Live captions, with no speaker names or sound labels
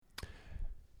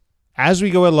as we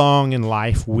go along in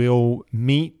life, we'll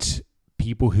meet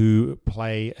people who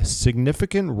play a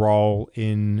significant role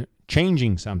in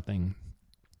changing something.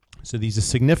 So these are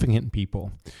significant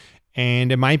people.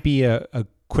 And it might be a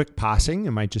quick passing.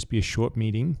 It might just be a short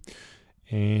meeting.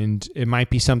 And it might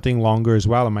be something longer as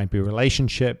well. It might be a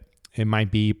relationship. It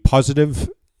might be positive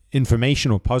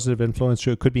information or positive influence,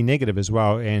 or it could be negative as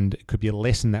well. And it could be a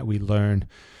lesson that we learn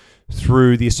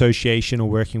through the association or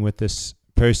working with this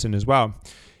person as well.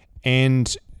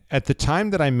 And at the time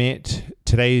that I met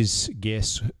today's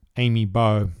guest, Amy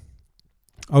Bowe,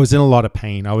 I was in a lot of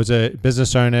pain. I was a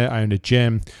business owner. I owned a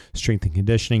gym, strength and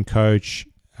conditioning coach,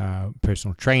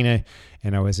 personal trainer,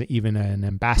 and I was even an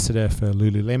ambassador for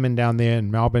Lululemon down there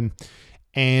in Melbourne.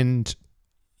 And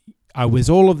I was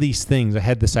all of these things. I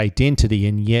had this identity,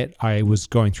 and yet I was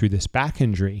going through this back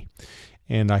injury,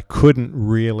 and I couldn't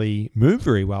really move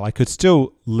very well. I could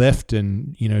still lift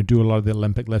and, do a lot of the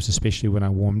Olympic lifts, especially when I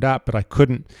warmed up, but I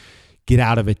couldn't get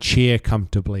out of a chair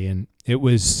comfortably. And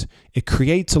it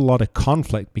creates a lot of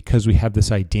conflict because we have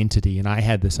this identity, and I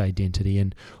had this identity,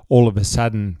 and all of a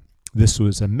sudden this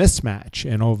was a mismatch,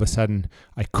 and all of a sudden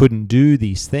I couldn't do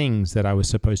these things that I was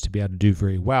supposed to be able to do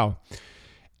very well.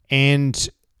 And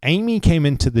Amy came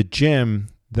into the gym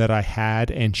that I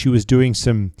had, and she was doing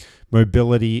some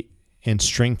mobility and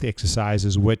strength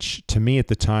exercises, which to me at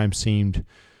the time seemed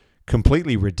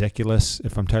completely ridiculous,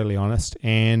 if I'm totally honest,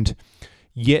 and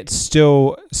yet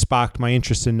still sparked my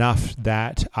interest enough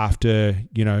that after,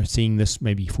 seeing this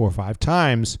maybe 4 or 5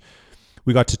 times,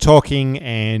 we got to talking,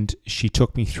 and she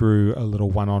took me through a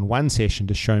little one-on-one session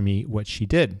to show me what she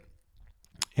did.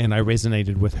 And I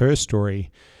resonated with her story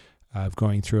of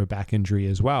going through a back injury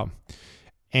as well.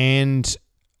 And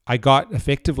I got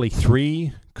effectively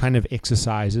 3 kind of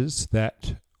exercises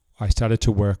that I started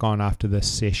to work on after this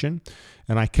session.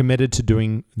 And I committed to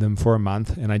doing them for a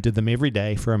month. And I did them every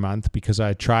day for a month because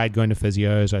I tried going to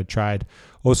physios. I tried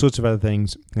all sorts of other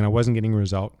things, and I wasn't getting a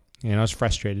result. And I was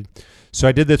frustrated. So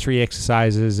I did the 3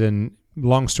 exercises, and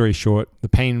long story short, the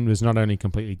pain was not only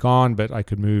completely gone, but I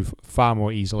could move far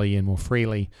more easily and more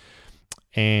freely.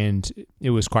 And it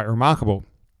was quite remarkable.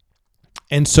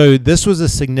 And so this was a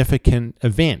significant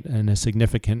event and a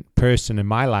significant person in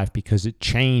my life because it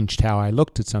changed how I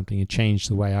looked at something. It changed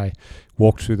the way I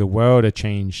walked through the world. It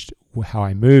changed how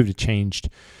I moved. It changed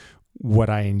what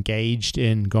I engaged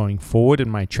in going forward in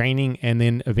my training, and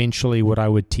then eventually what I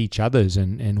would teach others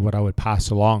and what I would pass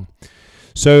along.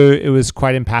 So it was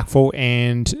quite impactful,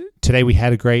 and today we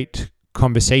had a great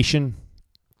conversation,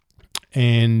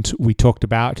 and we talked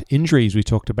about injuries. We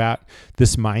talked about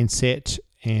this mindset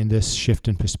and this shift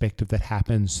in perspective that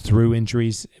happens through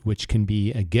injuries, which can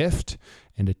be a gift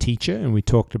and a teacher. And we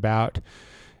talked about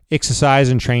exercise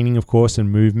and training, of course,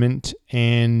 and movement,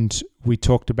 and we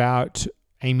talked about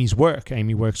Amy's work.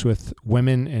 Amy works with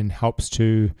women and helps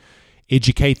to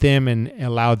educate them and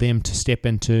allow them to step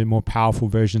into more powerful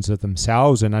versions of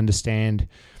themselves and understand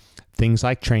things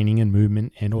like training and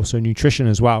movement and also nutrition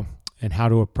as well, and how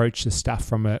to approach this stuff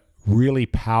from a really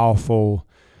powerful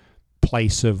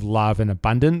place of love and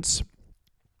abundance,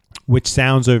 which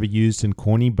sounds overused and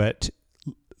corny, but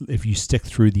if you stick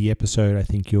through the episode, I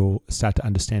think you'll start to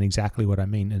understand exactly what I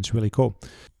mean. And it's really cool.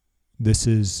 This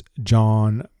is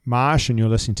John Marsh, and you're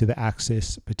listening to the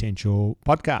Access Potential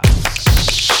podcast.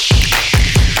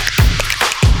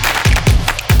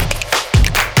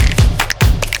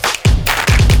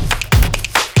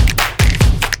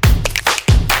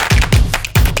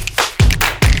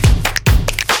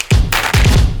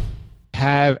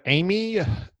 Have Amy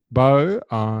Bowe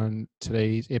on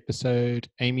today's episode.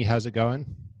 Amy, how's it going?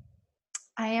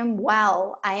 I am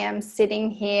well. I am sitting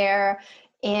here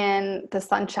in the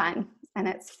sunshine, and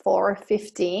it's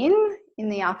 4:15 in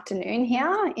the afternoon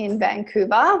here in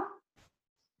Vancouver.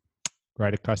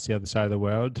 Right across the other side of the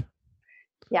world.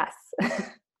 Yes.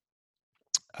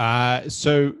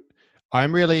 So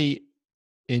I'm really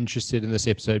interested in this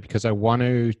episode because I want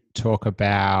to talk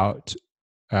about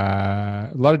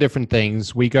a lot of different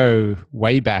things. We go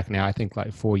way back now, I think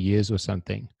like 4 years or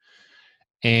something.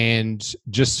 And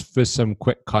just for some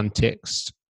quick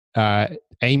context,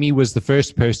 Amy was the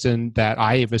first person that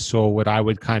I ever saw what I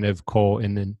would kind of call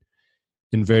in an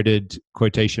inverted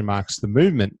quotation marks, the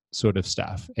movement sort of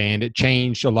stuff. And it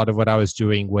changed a lot of what I was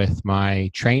doing with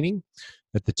my training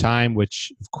at the time,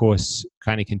 which of course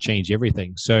kind of can change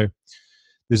everything. So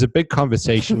there's a big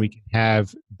conversation we can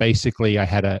have. Basically, I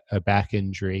had a back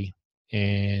injury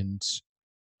and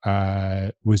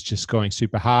was just going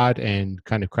super hard and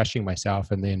kind of crushing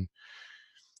myself. And then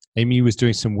Amy was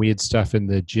doing some weird stuff in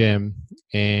the gym,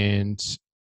 and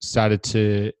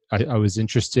I was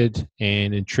interested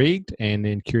and intrigued, and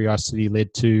then curiosity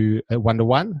led to a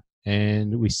one-to-one,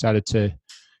 and we started to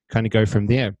kind of go from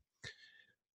there.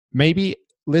 Maybe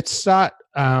let's start.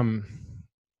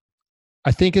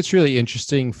 I think it's really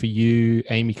interesting for you,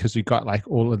 Amy, because we've got like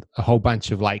a whole bunch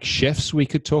of like shifts we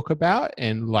could talk about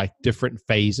and like different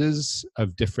phases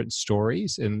of different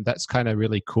stories. And that's kind of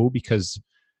really cool because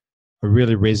I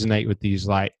really resonate with these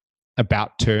like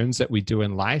about turns that we do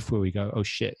in life where we go, oh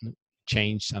shit,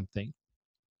 change something.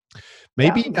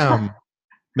 Maybe, Yeah.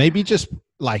 maybe just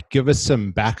like give us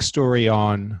some backstory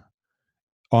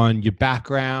on your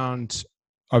background.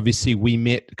 Obviously we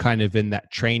met kind of in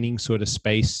that training sort of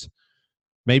space.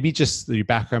 Maybe just your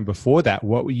background before that.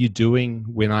 What were you doing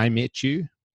when I met you,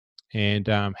 and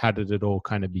how did it all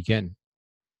kind of begin?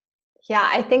 Yeah,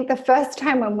 I think the first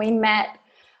time when we met,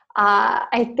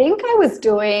 I think I was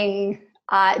doing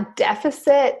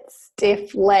deficit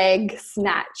stiff leg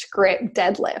snatch grip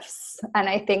deadlifts, and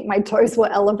I think my toes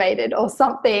were elevated or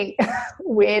something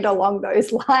weird along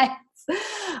those lines.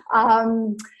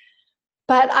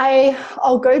 But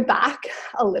I'll go back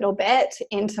a little bit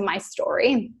into my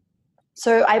story.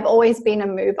 So I've always been a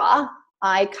mover.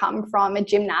 I come from a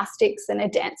gymnastics and a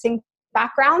dancing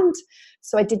background.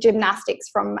 So I did gymnastics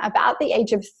from about the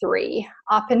age of 3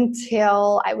 up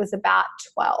until I was about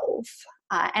 12.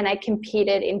 And I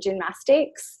competed in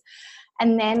gymnastics.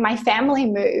 And then my family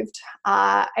moved.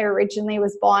 I originally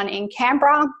was born in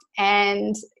Canberra,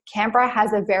 and Canberra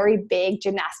has a very big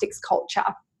gymnastics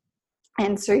culture.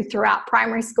 And so throughout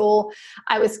primary school,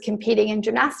 I was competing in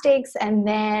gymnastics, and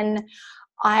then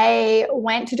I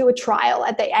went to do a trial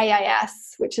at the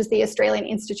AIS, which is the Australian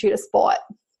Institute of Sport.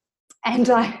 And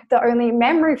the only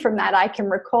memory from that I can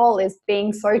recall is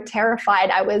being so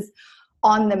terrified. I was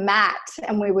on the mat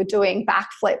and we were doing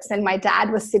backflips, and my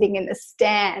dad was sitting in the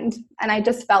stand, and I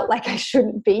just felt like I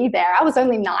shouldn't be there. I was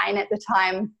only 9 at the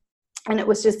time, and it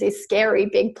was just this scary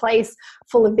big place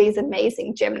full of these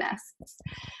amazing gymnasts.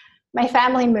 My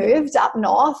family moved up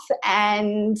north,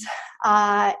 and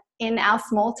in our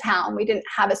small town, we didn't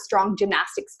have a strong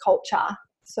gymnastics culture.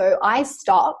 So I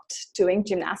stopped doing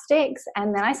gymnastics,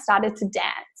 and then I started to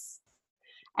dance.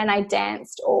 And I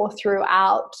danced all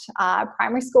throughout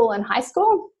primary school and high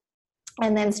school,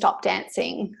 and then stopped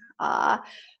dancing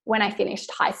when I finished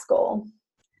high school.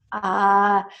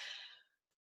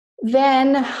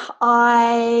 Then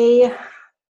I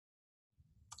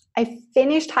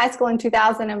finished high school in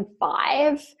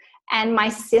 2005, and my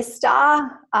sister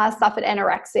suffered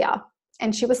anorexia,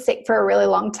 and she was sick for a really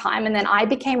long time. And then I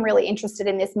became really interested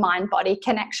in this mind-body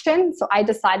connection. So I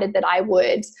decided that I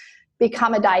would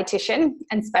become a dietitian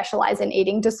and specialize in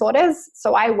eating disorders.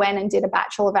 So I went and did a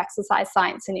Bachelor of Exercise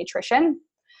Science and Nutrition.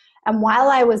 And while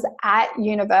I was at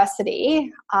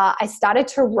university, I started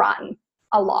to run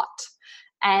a lot.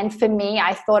 And for me,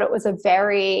 I thought it was a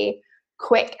very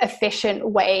quick, efficient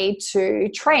way to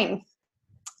train.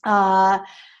 But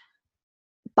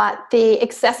the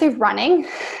excessive running,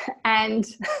 and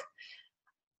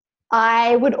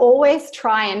I would always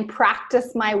try and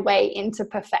practice my way into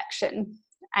perfection.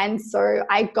 And so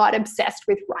I got obsessed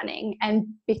with running and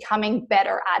becoming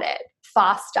better at it,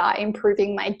 faster,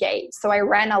 improving my gait. So I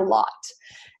ran a lot.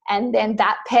 And then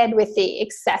that paired with the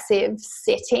excessive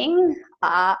sitting,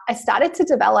 I started to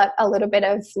develop a little bit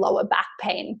of lower back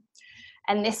pain.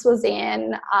 And this was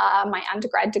in my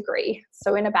undergrad degree.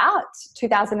 So in about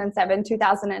 2007,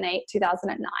 2008,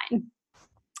 2009.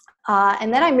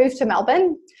 And then I moved to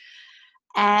Melbourne,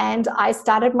 and I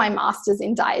started my master's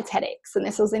in dietetics. And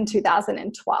this was in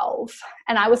 2012.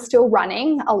 And I was still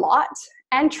running a lot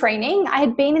and training. I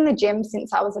had been in the gym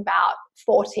since I was about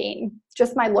 14,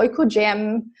 just my local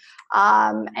gym,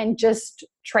 and just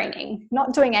training,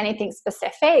 not doing anything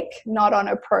specific, not on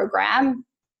a program.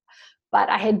 But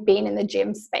I had been in the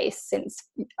gym space since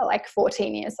like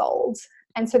 14 years old.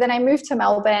 And so then I moved to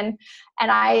Melbourne,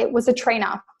 and I was a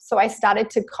trainer. So I started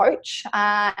to coach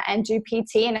and do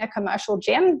PT in a commercial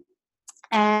gym.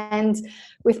 And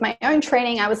with my own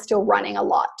training, I was still running a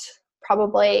lot,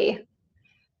 probably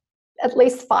at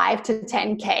least 5 to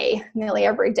 10K nearly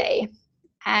every day.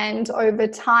 And over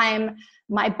time,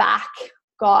 my back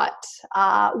got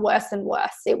worse and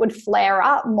worse. It would flare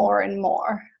up more and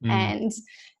more. And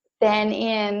then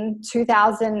in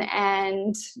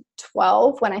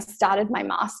 2012, when I started my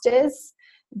master's,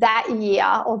 that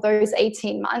year or those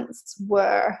 18 months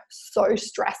were so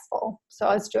stressful. So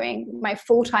I was doing my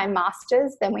full-time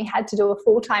master's. Then we had to do a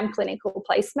full-time clinical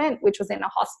placement, which was in a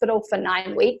hospital for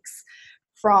 9 weeks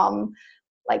from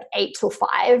like 8 till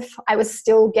 5. I was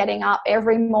still getting up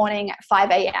every morning at 5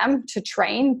 a.m. to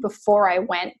train before I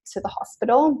went to the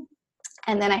hospital.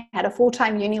 And then I had a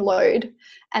full-time uni load,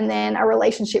 and then a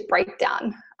relationship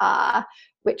breakdown,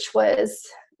 which was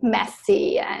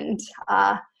messy. And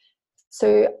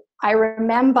so I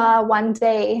remember one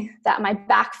day that my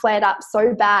back flared up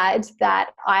so bad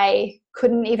that I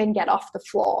couldn't even get off the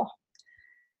floor.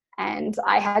 And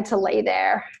I had to lay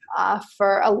there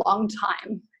for a long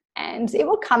time. And it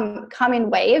would come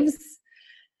in waves.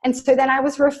 And so then I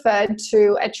was referred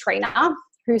to a trainer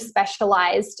who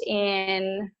specialized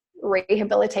in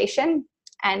rehabilitation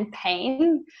and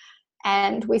pain.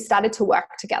 And we started to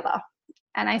work together.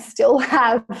 And I still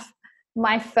have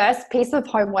my first piece of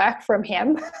homework from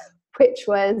him, which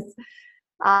was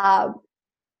a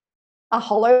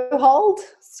hollow hold.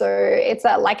 So it's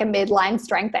like a midline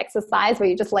strength exercise where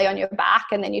you just lay on your back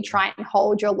and then you try and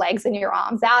hold your legs and your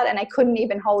arms out. And I couldn't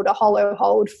even hold a hollow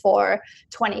hold for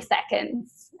 20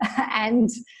 seconds. And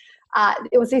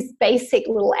it was these basic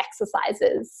little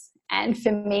exercises. And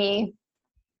for me,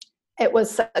 it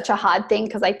was such a hard thing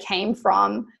because I came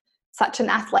from such an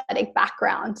athletic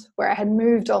background where I had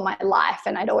moved all my life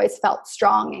and I'd always felt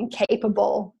strong and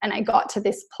capable. And I got to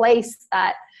this place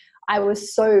that I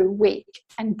was so weak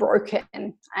and broken,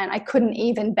 and I couldn't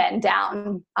even bend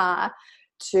down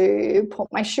to put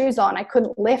my shoes on. I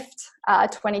couldn't lift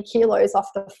 20 kilos off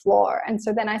the floor. And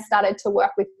so then I started to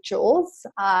work with Jules,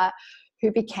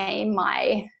 who became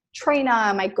my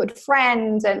trainer, my good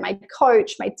friend, and my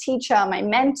coach, my teacher, my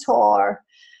mentor.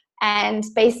 And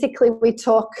basically we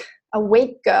took a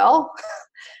weak girl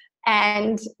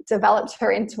and developed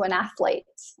her into an athlete.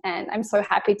 And I'm so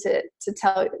happy to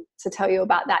tell you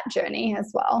about that journey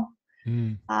as well.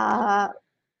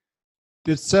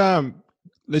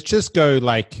 Let's just go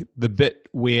like the bit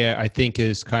where I think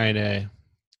is kind of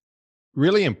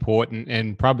really important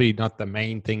and probably not the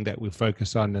main thing that we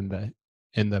focus on in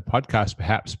the podcast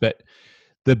perhaps, but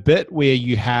the bit where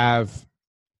you have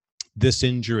this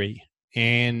injury.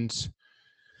 And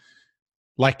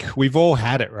like we've all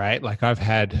had it, right? Like I've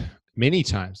had many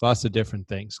times, lots of different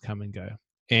things come and go.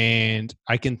 And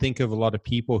I can think of a lot of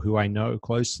people who I know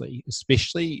closely,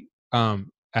 especially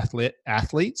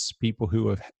athletes, people who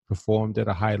have performed at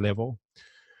a high level.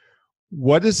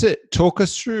 What does it, talk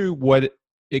us through what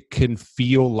it can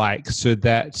feel like so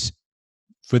that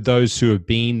for those who have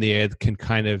been there can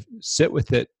kind of sit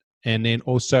with it. And then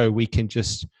also we can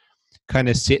just kind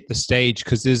of set the stage,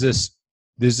 because there's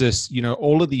this, you know,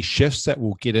 all of these shifts that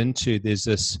we'll get into, there's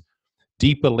this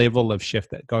deeper level of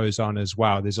shift that goes on as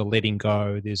well. There's a letting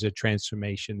go, there's a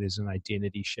transformation, there's an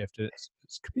identity shift. It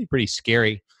can be pretty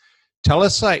scary. Tell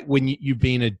us, like, when you've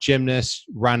been a gymnast,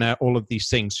 runner, all of these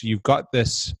things, so you've got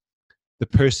this, the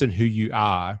person who you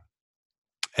are,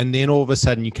 and then all of a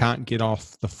sudden you can't get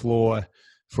off the floor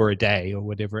for a day or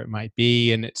whatever it might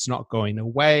be, and it's not going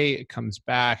away. It comes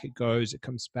back, it goes, it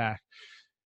comes back.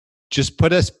 Just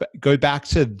go back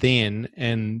to then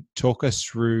and talk us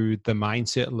through the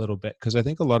mindset a little bit, because I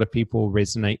think a lot of people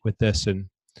resonate with this and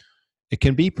it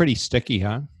can be pretty sticky,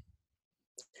 huh?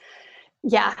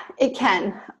 Yeah, it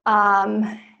can.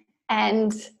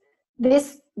 And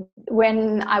this,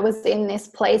 when I was in this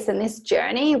place and this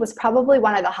journey, was probably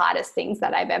one of the hardest things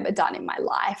that I've ever done in my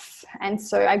life. And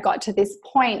so I got to this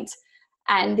point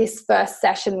and this first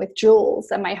session with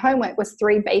Jules, and my homework was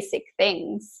 3 basic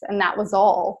things, and that was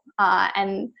all.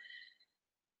 And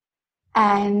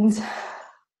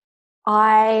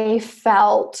I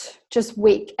felt just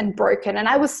weak and broken, and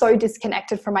I was so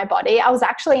disconnected from my body. I was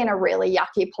actually in a really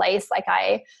yucky place. Like,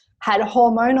 I had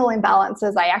hormonal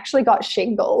imbalances. I actually got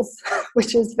shingles,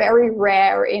 which is very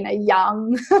rare in a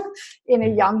young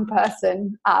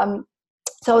person.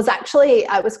 So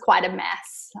I was quite a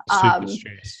mess. Super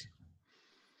stressed.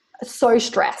 So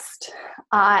stressed.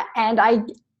 And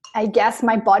I guess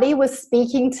my body was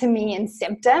speaking to me in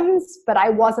symptoms, but I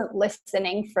wasn't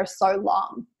listening for so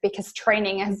long, because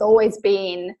training has always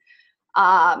been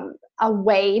a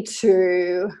way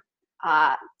to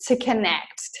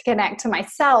connect to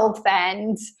myself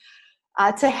and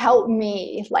to help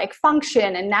me like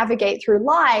function and navigate through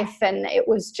life. And it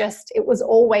was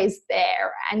always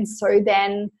there. And so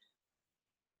then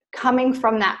coming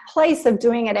from that place of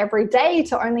doing it every day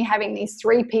to only having these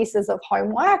 3 pieces of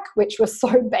homework, which was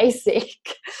so basic,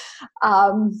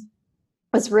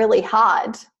 was really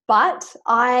hard. But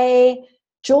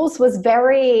Jules was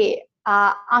very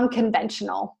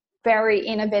unconventional, very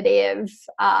innovative,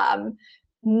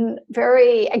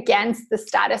 very against the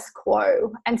status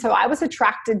quo. And so I was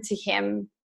attracted to him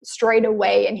straight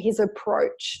away and his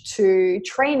approach to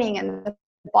training and the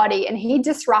body. And he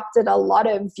disrupted a lot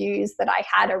of views that I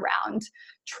had around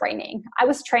training. I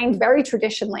was trained very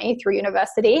traditionally through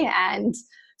university and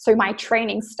So my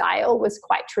training style was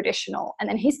quite traditional. And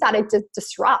then he started to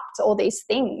disrupt all these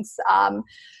things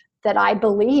that I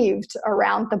believed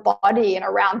around the body and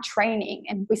around training.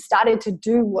 And we started to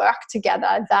do work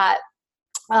together that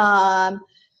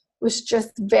was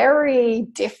just very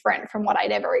different from what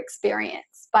I'd ever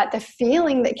experienced. But the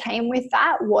feeling that came with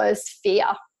that was fear.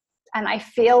 And I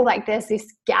feel like there's this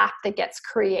gap that gets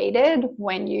created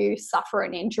when you suffer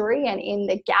an injury, and in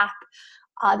the gap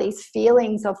are these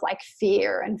feelings of like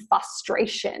fear and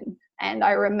frustration. And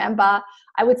I remember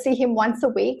I would see him once a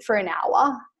week for an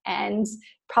hour, and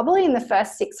probably in the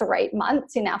first 6 or 8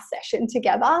 months in our session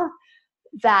together,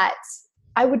 that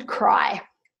I would cry.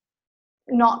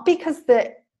 Not because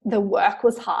the work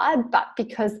was hard, but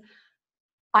because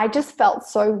I just felt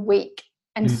so weak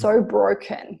and so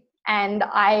broken, and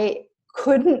I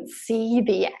couldn't see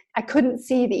the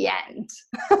end.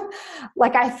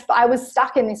 Like I was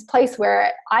stuck in this place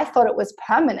where I thought it was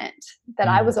permanent, that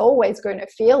I was always going to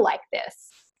feel like this.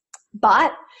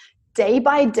 But day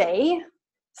by day,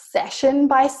 session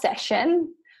by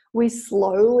session, we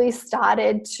slowly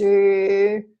started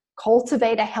to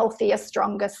cultivate a healthier,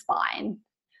 stronger spine.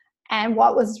 And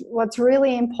what's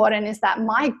really important is that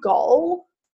my goal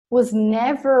was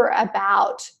never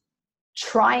about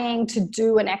trying to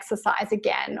do an exercise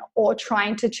again or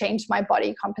trying to change my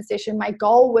body composition. My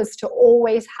goal was to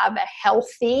always have a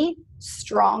healthy,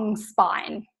 strong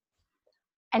spine,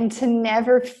 and to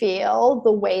never feel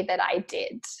the way that I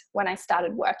did when I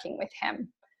started working with him.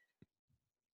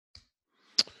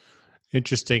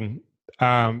 Interesting.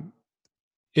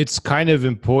 It's kind of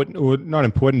important, or not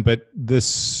important, but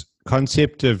this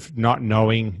concept of not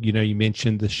knowing, you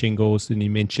mentioned the shingles and you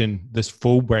mentioned this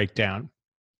full breakdown.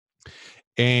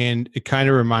 And it kind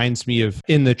of reminds me of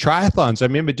in the triathlons, I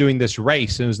remember doing this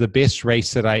race, and it was the best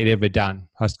race that I had ever done,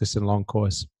 Huskisson Long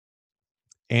Course.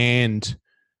 And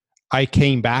I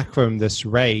came back from this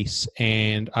race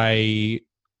and I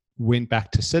went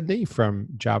back to Sydney from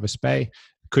Jervis Bay,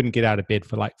 couldn't get out of bed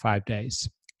for like 5 days.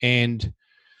 And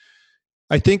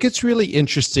I think it's really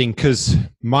interesting because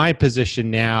my position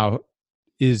now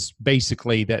is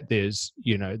basically that there's,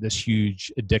 this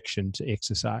huge addiction to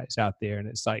exercise out there. And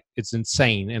it's like, it's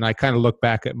insane. And I kind of look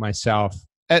back at myself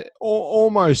at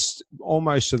almost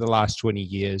to the last 20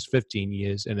 years, 15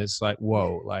 years. And it's like,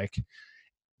 whoa, like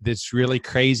that's really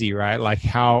crazy, right? Like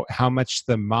how much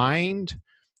the mind,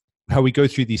 how we go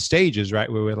through these stages,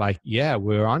 right? Where we're like, yeah,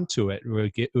 we're onto it.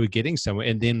 We're getting somewhere.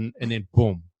 And then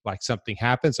boom, like something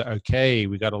happens. Okay,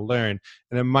 we got to learn.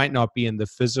 And it might not be in the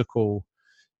physical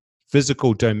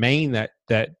domain that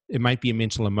it might be a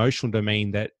mental emotional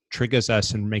domain that triggers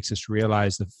us and makes us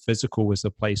realize the physical was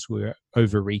the place we're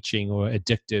overreaching or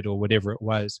addicted or whatever it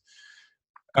was.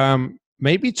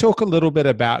 Maybe talk a little bit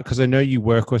about, because I know you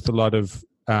work with a lot of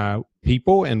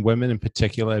people and women in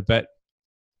particular, but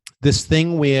this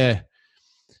thing where,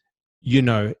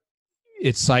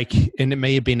 it's like, and it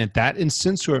may have been at that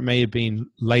instance or it may have been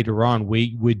later on,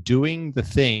 we're doing the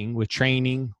thing, we're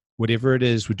training, whatever it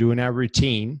is, we're doing our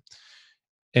routine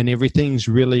and everything's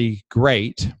really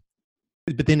great,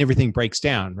 but then everything breaks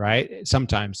down, right?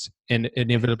 Sometimes, and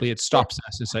inevitably it stops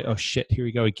us. It's like, oh shit, here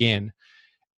we go again.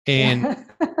 And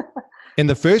in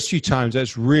the first few times,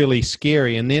 that's really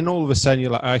scary. And then all of a sudden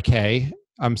you're like, okay,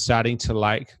 I'm starting to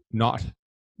like not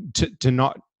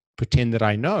pretend that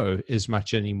I know as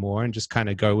much anymore and just kind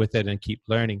of go with it and keep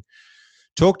learning.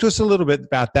 Talk to us a little bit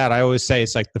about that. I always say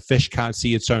it's like the fish can't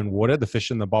see its own water. The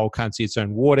fish in the bowl can't see its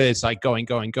own water. It's like going.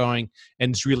 And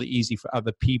it's really easy for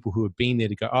other people who have been there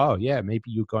to go, oh yeah, maybe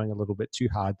you're going a little bit too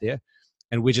hard there.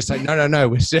 And we're just like,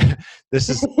 no. This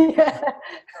is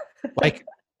like,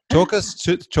 talk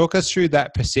us through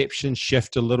that perception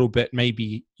shift a little bit,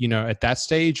 maybe, at that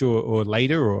stage or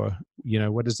later, or,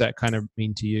 what does that kind of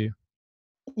mean to you?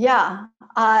 Yeah.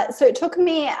 So it took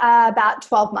me about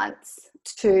 12 months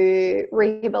to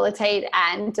rehabilitate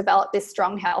and develop this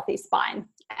strong, healthy spine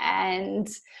and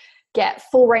get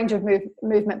full range of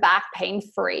movement back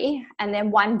pain-free. And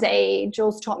then one day,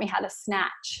 Jules taught me how to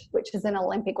snatch, which is an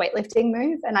Olympic weightlifting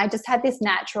move. And I just had this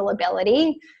natural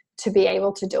ability to be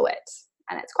able to do it.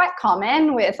 And it's quite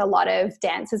common with a lot of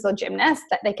dancers or gymnasts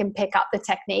that they can pick up the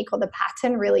technique or the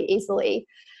pattern really easily.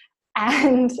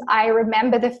 And I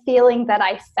remember the feeling that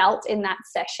I felt in that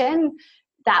session.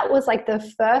 That was like the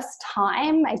first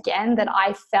time again that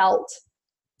I felt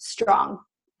strong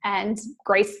and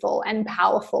graceful and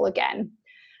powerful again.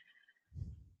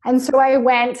 And so I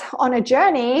went on a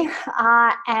journey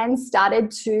and started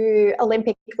to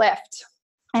Olympic lift.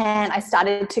 And I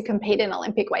started to compete in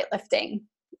Olympic weightlifting.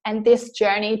 And this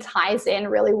journey ties in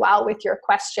really well with your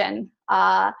question.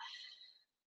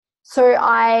 So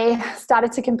I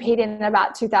started to compete in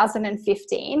about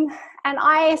 2015, and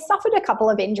I suffered a couple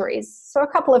of injuries. So a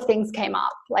couple of things came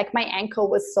up, like my ankle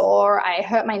was sore, I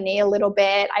hurt my knee a little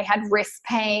bit, I had wrist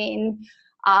pain.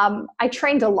 I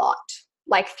trained a lot,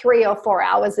 like 3 or 4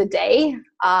 hours a day,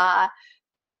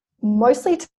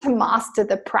 mostly to master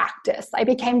the practice. I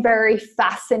became very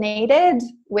fascinated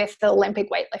with the Olympic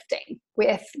weightlifting,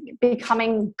 with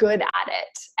becoming good at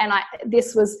it. And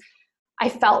I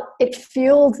felt it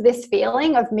fueled this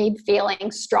feeling of me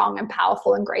feeling strong and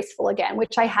powerful and graceful again,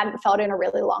 which I hadn't felt in a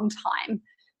really long time.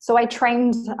 So I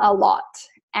trained a lot,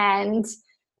 and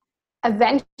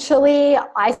eventually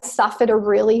I suffered a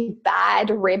really bad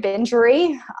rib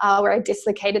injury where I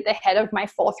dislocated the head of my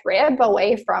fourth rib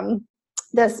away from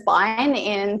the spine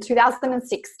in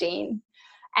 2016.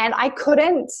 And I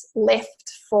couldn't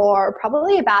lift for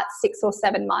probably about 6 or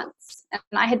 7 months. And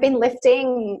I had been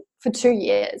lifting for 2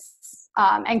 years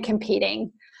and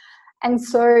competing. And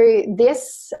so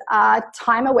this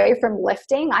time away from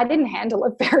lifting, I didn't handle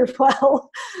it very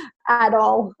well at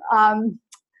all.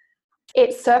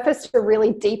 It surfaced a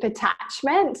really deep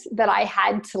attachment that I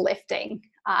had to lifting.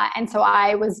 And so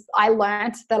I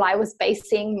learned that I was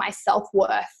basing my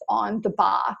self-worth on the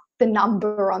bar, the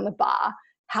number on the bar,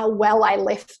 how well I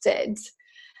lifted.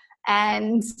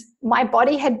 And my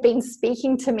body had been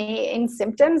speaking to me in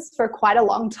symptoms for quite a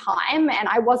long time, and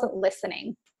I wasn't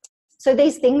listening. So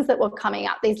these things that were coming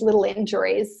up, these little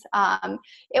injuries,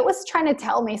 it was trying to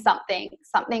tell me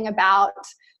something about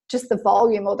just the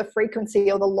volume or the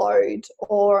frequency or the load,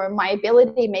 or my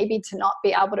ability maybe to not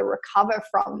be able to recover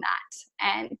from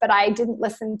that. But I didn't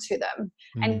listen to them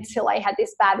until I had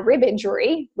this bad rib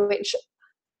injury, which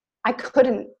I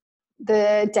couldn't,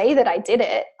 the day that I did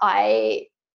it, I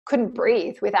couldn't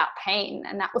breathe without pain.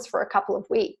 And that was for a couple of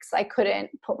weeks. I couldn't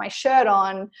put my shirt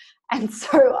on. And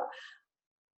so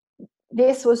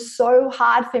this was so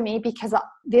hard for me because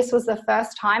this was the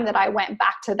first time that I went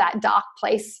back to that dark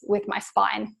place with my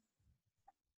spine.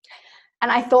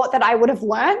 And I thought that I would have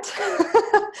learnt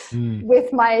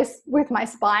with my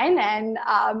spine, and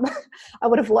I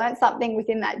would have learnt something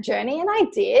within that journey, and I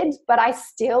did, but I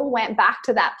still went back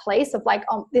to that place of like,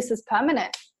 oh, this is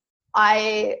permanent.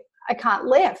 I can't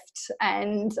lift,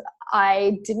 and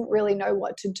I didn't really know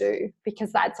what to do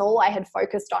because that's all I had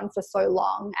focused on for so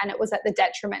long, and it was at the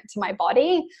detriment to my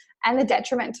body and the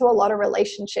detriment to a lot of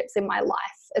relationships in my life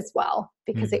as well,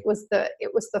 because it was the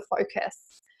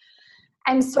focus.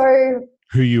 And so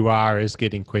who you are is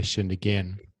getting questioned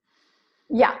again.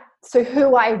 Yeah. So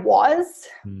who I was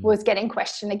getting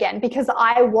questioned again, because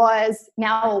I was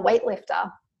now a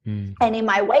weightlifter. And in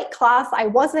my weight class, I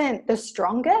wasn't the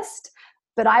strongest,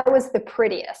 but I was the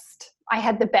prettiest. I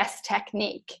had the best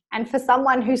technique. And for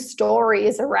someone whose story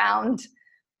is around,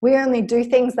 we only do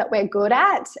things that we're good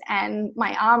at, and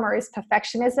my armor is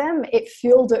perfectionism, it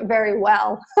fueled it very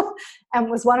well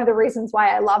and was one of the reasons why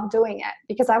I loved doing it,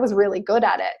 because I was really good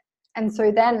at it. And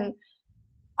so then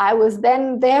I was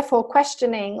therefore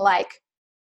questioning, like,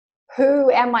 who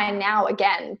am I now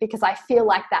again? Because I feel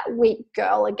like that weak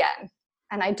girl again,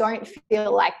 and I don't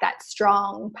feel like that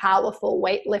strong, powerful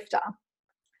weightlifter.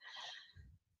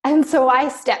 And so I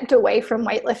stepped away from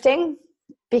weightlifting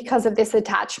because of this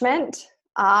attachment,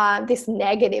 this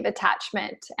negative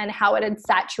attachment, and how it had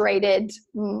saturated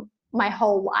my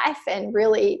whole life and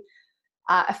really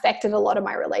affected a lot of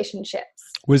my relationships.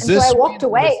 So I walked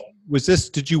away.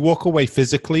 Did you walk away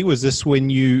physically? Was this when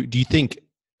do you think,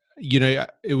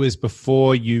 it was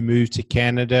before you moved to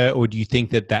Canada, or do you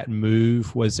think that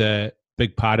move was a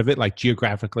big part of it, like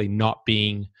geographically not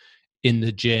being in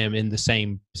the gym, in the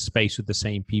same space with the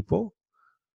same people?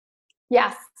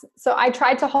 Yes. So I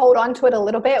tried to hold on to it a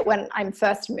little bit when I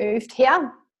first moved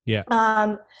here. Yeah.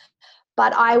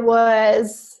 But I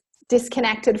was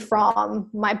disconnected from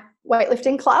my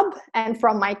weightlifting club and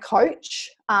from my coach,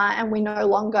 and we no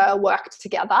longer worked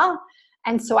together.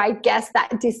 And so I guess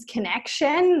that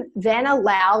disconnection then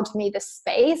allowed me the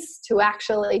space to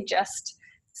actually just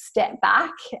step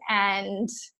back and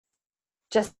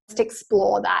just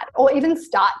explore that, or even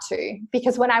start to,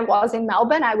 because when I was in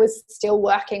Melbourne, I was still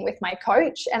working with my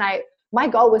coach, and my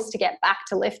goal was to get back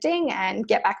to lifting and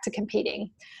get back to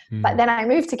competing. But then I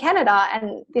moved to Canada,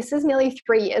 and this is nearly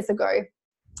 3 years ago.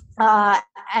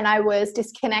 And I was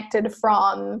disconnected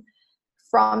from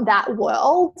that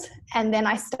world. And then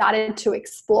I started to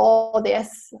explore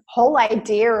this whole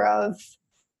idea of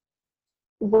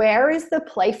where is the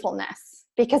playfulness,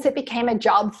 because it became a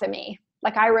job for me.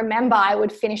 Like, I remember I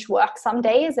would finish work some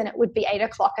days and it would be 8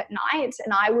 o'clock at night,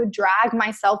 and I would drag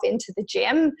myself into the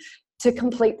gym to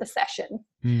complete the session.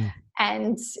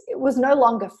 And it was no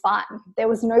longer fun. There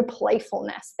was no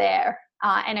playfulness there.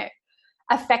 And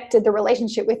affected the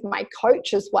relationship with my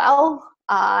coach as well.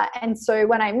 And so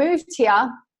when I moved here,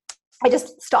 I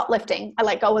just stopped lifting. I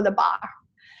let go of the bar.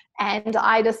 And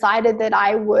I decided that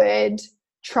I would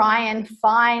try and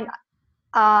find,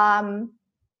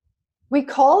 we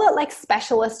call it like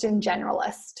specialist and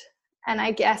generalist. And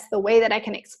I guess the way that I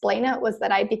can explain it was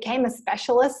that I became a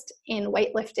specialist in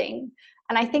weightlifting.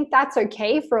 And I think that's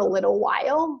okay for a little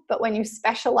while. But when you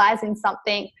specialize in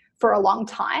something for a long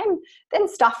time, then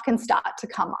stuff can start to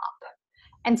come up.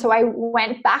 And so I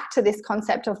went back to this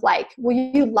concept of like, well,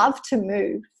 you love to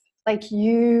move. Like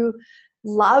you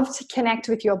love to connect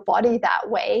with your body that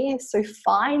way. So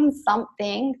find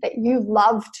something that you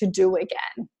love to do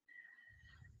again.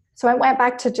 So I went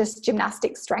back to just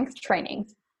gymnastic strength training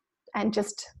and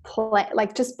just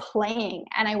playing.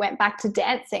 And I went back to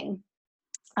dancing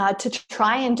to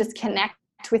try and just connect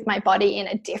with my body in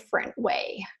a different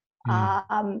way.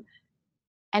 And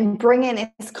bring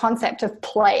in this concept of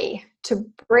play, to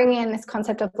bring in this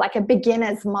concept of like a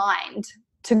beginner's mind,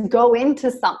 to go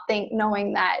into something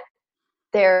knowing that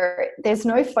there's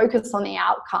no focus on the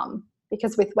outcome.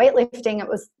 Because with weightlifting,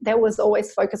 there was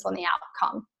always focus on the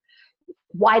outcome.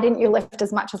 Why didn't you lift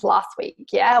as much as last week?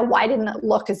 Yeah. Why didn't it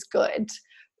look as good?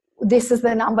 This is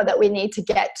the number that we need to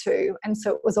get to. And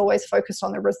so it was always focused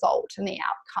on the result and the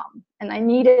outcome. And I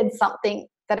needed something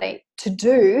to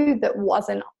do that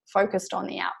wasn't focused on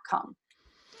the outcome.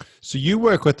 So you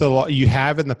work with you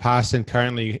have in the past and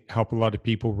currently help a lot of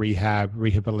people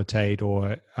rehabilitate,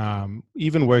 or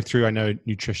even work through, I know,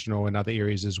 nutritional and other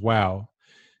areas as well.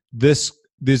 There's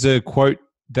a quote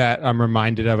that I'm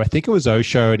reminded of. I think it was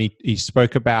Osho, and he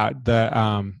spoke about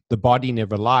the body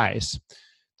never lies.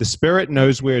 The spirit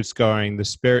knows where it's going. The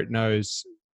spirit knows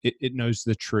it knows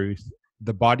the truth.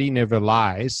 The body never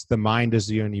lies. The mind is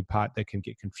the only part that can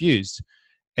get confused.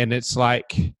 And it's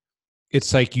like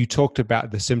you talked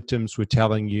about the symptoms were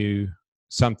telling you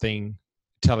something,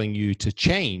 telling you to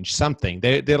change something.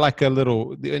 They're like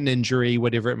an injury,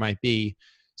 whatever it might be,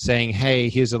 saying, hey,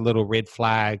 here's a little red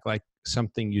flag, like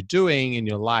something you're doing in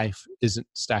your life isn't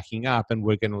stacking up, and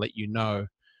we're going to let you know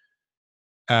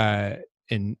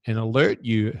and alert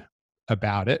you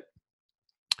about it.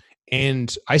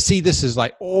 And I see this as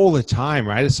like all the time,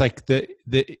 right? It's like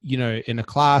in a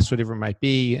class, whatever it might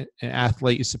be, an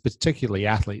athlete, particularly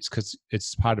athletes, because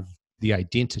it's part of the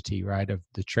identity, right, of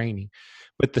the training.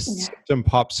 But the symptom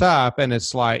pops up, and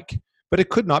it's like, but it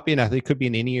could not be an athlete. It could be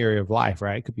in any area of life,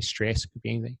 right? It could be stress. It could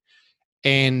be anything.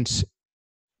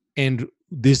 And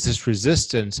there's this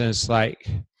resistance, and it's like,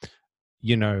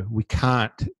 we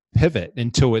can't pivot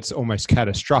until it's almost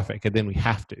catastrophic, and then we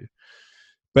have to.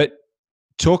 But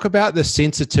talk about the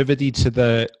sensitivity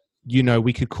to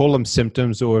we could call them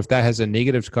symptoms, or if that has a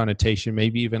negative connotation,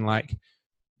 maybe even like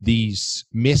these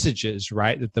messages,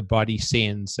 right, that the body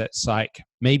sends. That's like,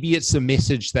 maybe it's a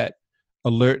message that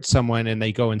alerts someone and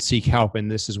they go and seek help, and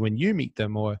this is when you meet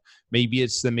them. Or maybe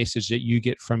it's the message that you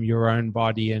get from your own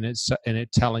body, and it's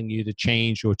telling you to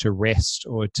change or to rest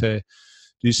or to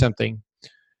do something.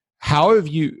 How have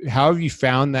you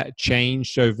found that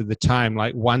changed over the time?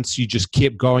 Like once you just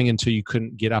kept going until you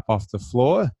couldn't get up off the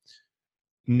floor.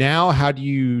 Now, how do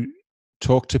you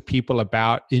talk to people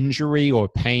about injury or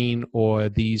pain or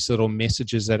these little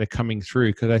messages that are coming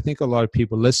through? Because I think a lot of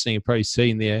people listening are probably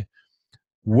sitting there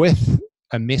with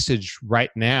a message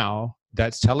right now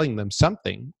that's telling them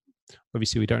something.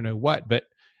 Obviously, we don't know what, but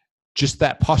just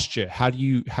that posture. How do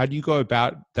you go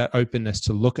about that openness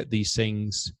to look at these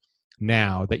things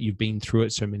now that you've been through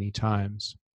it so many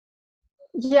times?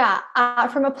 Yeah,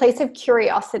 from a place of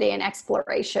curiosity and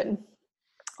exploration.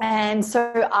 And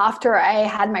so after I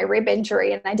had my rib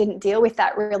injury and I didn't deal with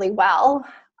that really well,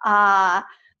 I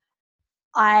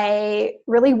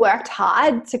really worked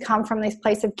hard to come from this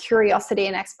place of curiosity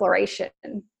and exploration.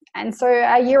 And so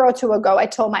a year or two ago, I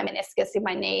tore my meniscus in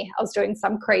my knee. I was doing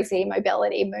some crazy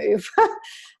mobility move.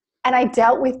 And I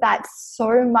dealt with that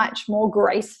so much more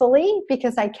gracefully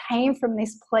because I came from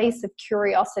this place of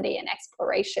curiosity and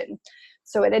exploration.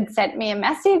 So it had sent me a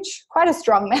message, quite a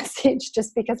strong message,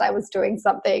 just because I was doing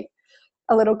something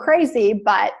a little crazy,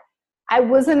 but I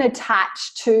wasn't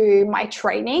attached to my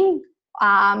training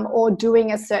or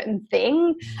doing a certain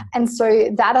thing. And so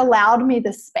that allowed me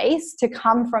the space to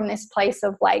come from this place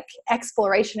of like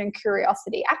exploration and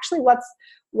curiosity. Actually,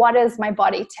 what is my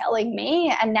body telling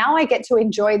me? And now I get to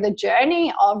enjoy the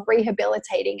journey of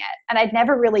rehabilitating it. And I'd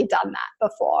never really done that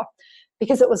before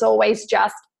because it was always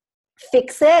just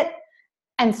fix it.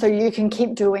 And so you can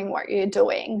keep doing what you're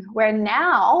doing. Where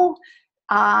now,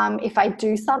 if I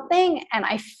do something and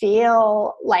I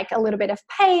feel like a little bit of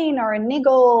pain or a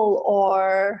niggle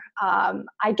or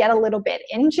I get a little bit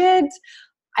injured,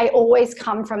 I always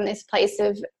come from this place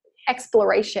of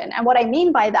exploration. And what I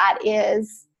mean by that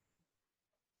is,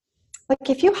 like,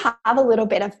 if you have a little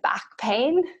bit of back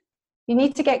pain, you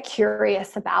need to get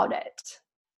curious about it.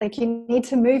 Like, you need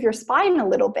to move your spine a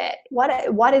little bit.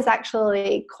 What is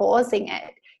actually causing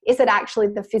it? Is it actually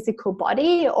the physical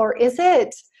body, or is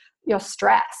it your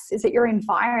stress? Is it your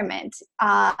environment?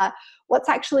 What's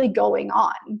actually going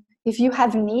on? If you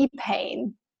have knee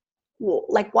pain,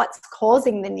 like, what's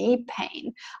causing the knee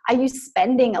pain? Are you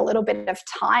spending a little bit of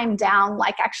time down,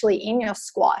 like actually in your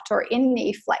squat or in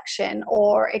knee flexion,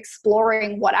 or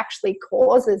exploring what actually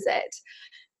causes it?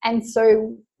 And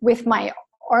so with my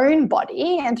own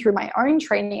body and through my own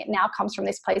training, it now comes from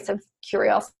this place of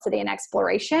curiosity and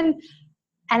exploration.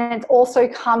 And it also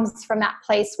comes from that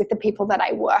place with the people that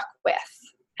I work with.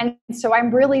 And so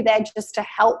I'm really there just to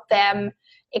help them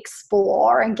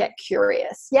explore and get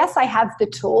curious. Yes, I have the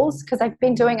tools because I've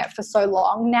been doing it for so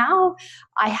long now.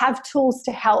 I have tools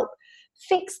to help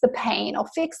fix the pain or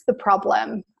fix the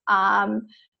problem.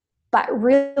 But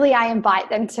really, I invite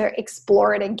them to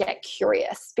explore it and get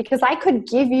curious, because I could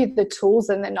give you the tools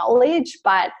and the knowledge,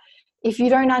 but if you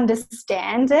don't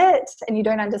understand it and you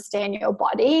don't understand your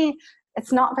body,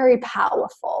 it's not very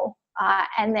powerful.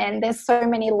 And then there's so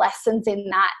many lessons in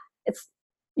that.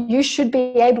 You should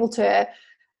be able to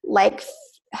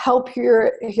help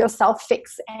yourself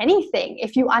fix anything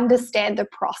if you understand the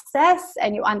process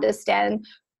and you understand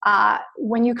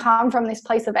when you come from this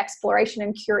place of exploration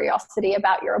and curiosity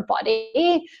about your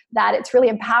body, that it's really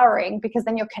empowering, because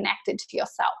then you're connected to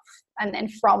yourself. And then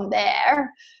from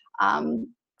there,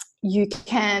 you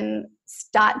can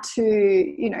start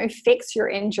to, fix your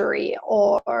injury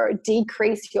or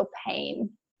decrease your pain.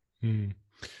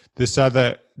 This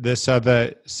other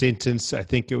sentence, I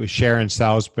think it was Sharon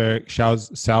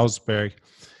Salzberg,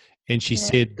 and she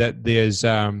said that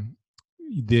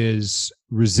there's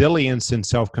resilience and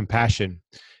self-compassion.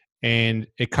 And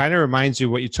it kind of reminds you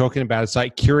what you're talking about. It's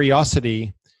like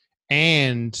curiosity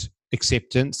and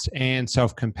acceptance and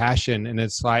self-compassion. And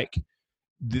it's like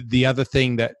the other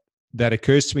thing that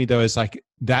occurs to me, though, is like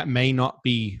that may not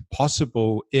be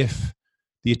possible if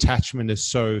the attachment is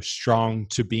so strong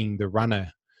to being the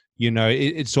runner.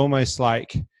 It's almost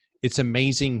like, it's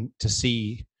amazing to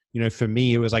see, for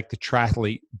me, it was like the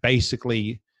triathlete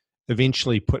basically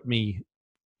eventually put me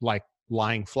like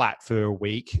lying flat for a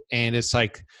week. And it's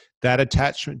like that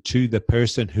attachment to the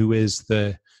person who is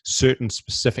the certain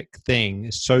specific thing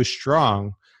is so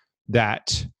strong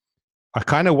that I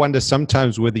kind of wonder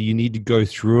sometimes whether you need to go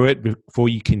through it before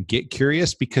you can get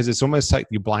curious, because it's almost like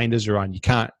your blinders are on. You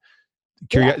can't.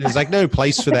 There's like no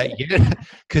place for that yet,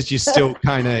 because you still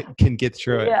kind of can get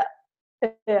through it.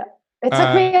 Yeah. It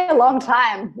took me a long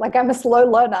time. Like, I'm a slow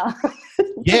learner.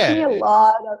 It took me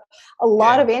a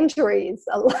lot of injuries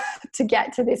to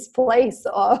get to this place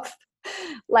of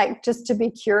like just to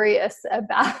be curious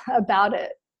about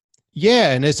it.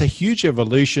 Yeah, and it's a huge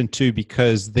evolution too,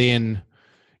 because then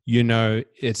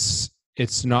it's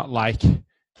not like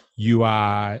you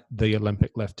are the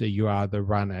Olympic lifter, you are the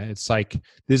runner. It's like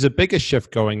there's a bigger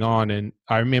shift going on. And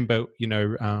I remember,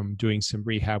 doing some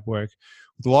rehab work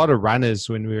with a lot of runners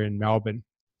when we were in Melbourne.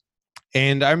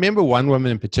 And I remember one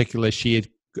woman in particular, she had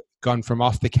gone from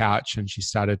off the couch and she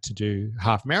started to do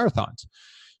half marathons.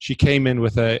 She came in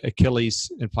with a Achilles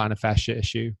and plantar fascia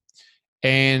issue.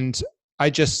 And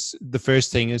the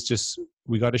first thing is just,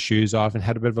 we got her shoes off and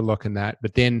had a bit of a look in that.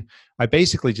 But then I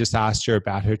basically just asked her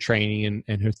about her training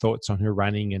and her thoughts on her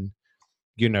running. And,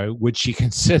 would she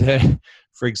consider,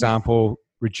 for example,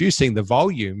 reducing the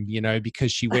volume,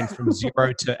 because she went from 0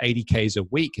 to 80 Ks a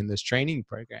week in this training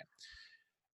program.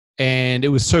 And it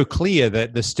was so clear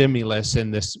that the stimulus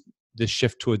and this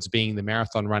shift towards being the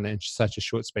marathon runner in such a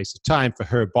short space of time for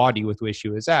her body with where she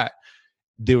was at,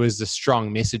 there was a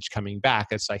strong message coming back.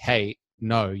 It's like, hey,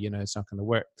 no, it's not going to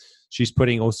work. She's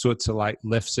putting all sorts of like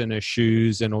lifts in her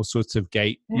shoes and all sorts of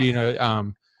gait,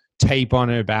 tape on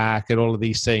her back and all of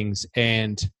these things.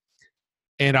 And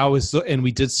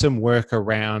we did some work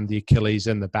around the Achilles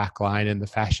and the back line and the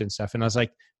fascia and stuff. And I was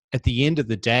like, at the end of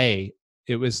the day,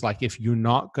 it was like, if you're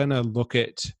not going to look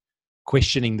at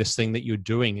questioning this thing that you're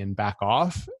doing and back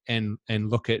off and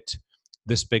look at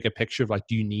this bigger picture of like,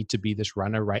 do you need to be this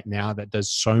runner right now that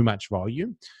does so much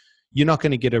volume? You're not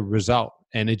going to get a result.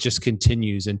 And it just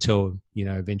continues until,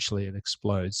 eventually it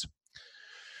explodes.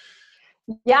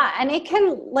 Yeah. And it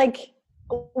can, like,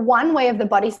 one way of the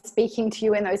body speaking to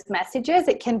you in those messages,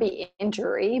 it can be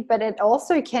injury, but it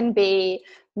also can be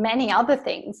many other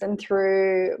things. And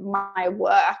through my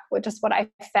work, or just what I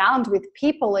found with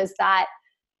people, is that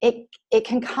it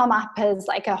can come up as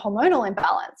like a hormonal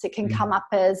imbalance. It can come up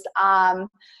as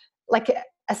like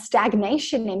a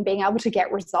stagnation in being able to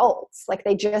get results. Like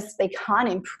they can't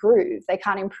improve. They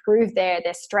can't improve their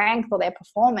strength or their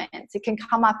performance. It can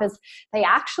come up as they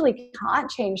actually can't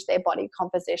change their body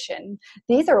composition.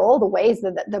 These are all the ways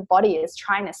that the body is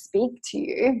trying to speak to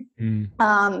you.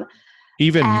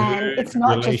 Even and mood, it's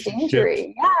not just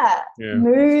injury. Yeah.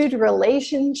 Mood,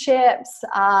 relationships.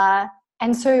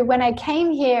 And so when I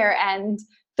came here, and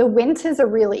the winters are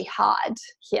really hard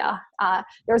here,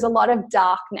 there's a lot of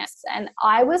darkness, and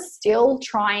I was still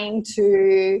trying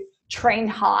to train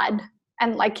hard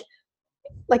and like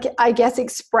I guess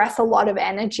express a lot of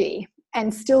energy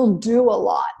and still do a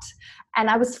lot.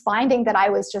 And I was finding that I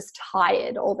was just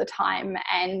tired all the time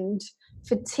and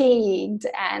fatigued,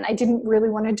 and I didn't really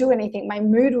want to do anything. My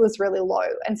mood was really low.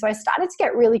 And so I started to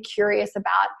get really curious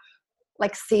about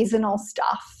like seasonal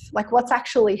stuff, like what's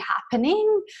actually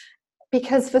happening.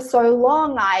 Because for so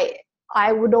long,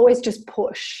 I would always just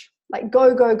push, like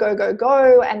go, go, go, go,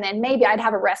 go. And then maybe I'd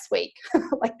have a rest week.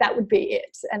 Like that would be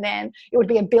it. And then it would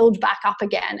be a build back up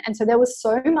again. And so there was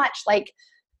so much like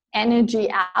energy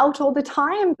out all the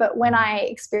time. But when I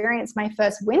experienced my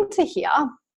first winter here,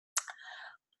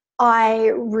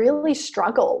 I really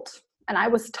struggled, and I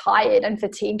was tired and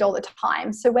fatigued all the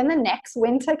time. So when the next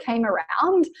winter came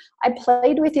around, I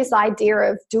played with this idea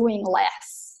of doing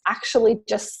less, actually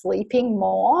just sleeping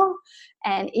more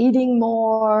and eating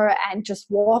more and just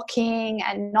walking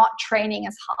and not training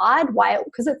as hard,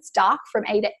 because it's dark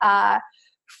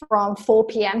from 4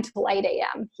 p.m. till 8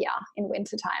 a.m. here in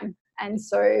wintertime. And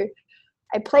so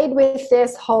I played with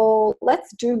this whole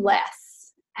let's do less.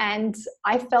 And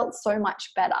I felt so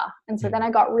much better. And so then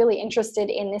I got really interested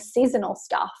in this seasonal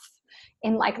stuff,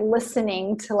 in like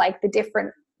listening to like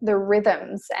the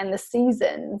rhythms and the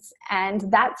seasons. And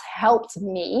that's helped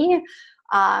me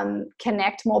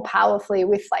connect more powerfully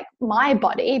with like my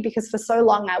body, because for so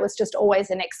long I was just always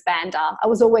an expander. I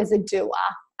was always a doer.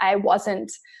 I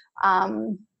wasn't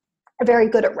very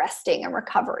good at resting and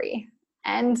recovery.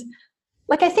 And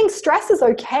like, I think stress is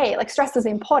okay. Like stress is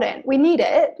important. We need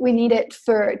it. We need it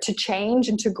to change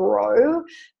and to grow.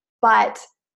 But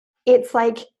it's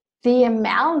like the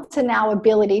amount and our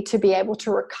ability to be able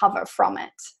to recover from it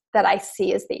that I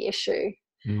see as the issue.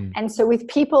 And so with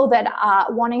people that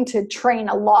are wanting to train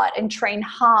a lot and train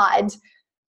hard,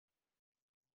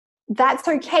 that's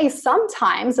okay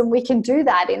sometimes. And we can do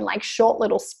that in like short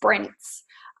little sprints.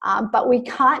 But we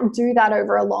can't do that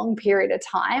over a long period of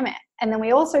time. And then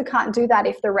we also can't do that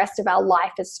if the rest of our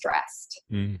life is stressed.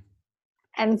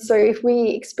 And so if we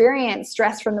experience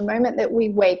stress from the moment that we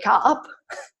wake up,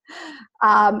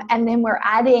 and then we're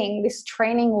adding this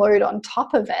training load on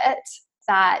top of it,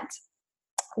 that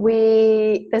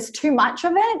there's too much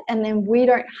of it, and then we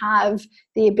don't have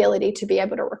the ability to be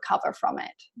able to recover from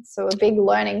it. So a big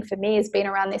learning for me has been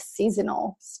around this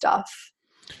seasonal stuff.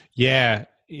 Yeah.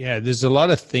 There's a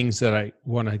lot of things that I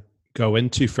want to go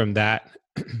into from that.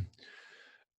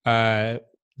 The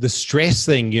stress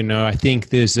thing, I think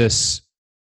there's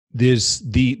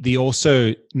the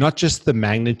also not just the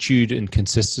magnitude and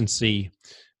consistency,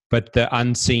 but the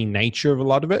unseen nature of a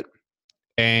lot of it.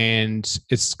 And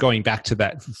it's going back to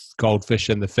that goldfish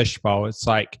and the fishbowl. It's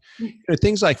like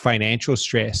things like financial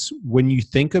stress, when you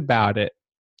think about it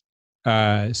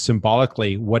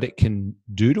symbolically, what it can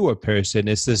do to a person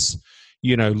is this,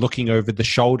 looking over the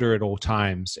shoulder at all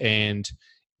times, and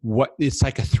what it's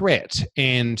like a threat.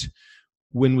 And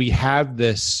when we have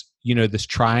this, this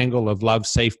triangle of love,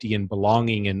 safety, and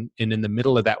belonging, and in the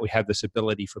middle of that, we have this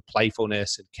ability for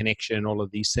playfulness and connection, all of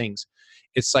these things.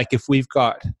 It's like if we've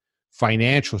got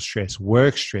financial stress,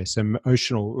 work stress,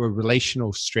 emotional or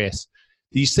relational stress,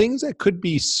 these things that could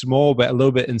be small but a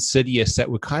little bit insidious, that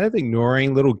we're kind of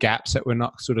ignoring, little gaps that we're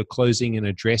not sort of closing and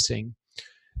addressing,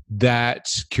 that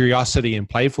curiosity and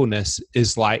playfulness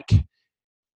is like,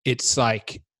 it's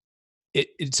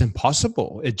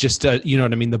impossible. It just, you know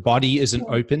what I mean? The body isn't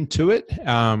open to it.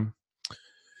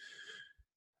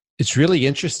 It's really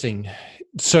interesting.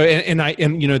 So,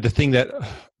 the thing that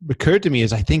occurred to me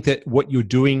is I think that what you're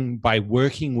doing by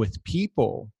working with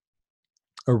people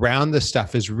around this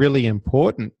stuff is really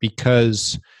important,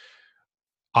 because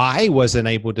I wasn't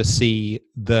able to see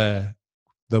the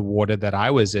water that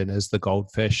I was in as the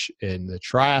goldfish in the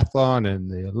triathlon and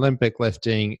the Olympic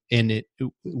lifting. And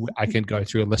I can go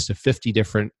through a list of 50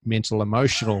 different mental,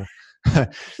 emotional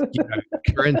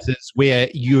occurrences where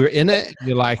you're in it.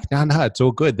 You're like, no, it's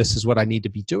all good. This is what I need to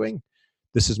be doing.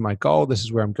 This is my goal. This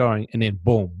is where I'm going. And then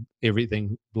boom,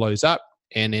 everything blows up,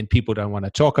 and then people don't want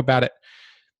to talk about it.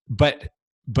 But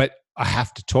I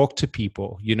have to talk to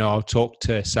people, I'll talk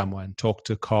to someone, talk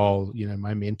to Cole,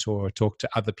 my mentor, or talk to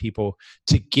other people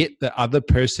to get the other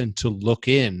person to look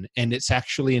in. And it's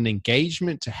actually an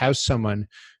engagement to have someone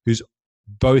who's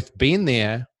both been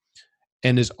there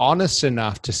and is honest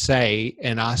enough to say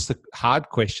and ask the hard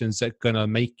questions that are going to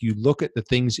make you look at the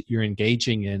things that you're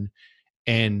engaging in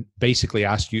and basically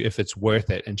ask you if it's worth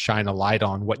it and shine a light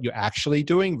on what you're actually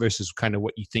doing versus kind of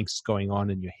what you think is going on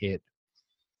in your head.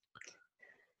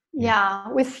 Yeah.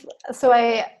 So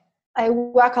I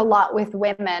work a lot with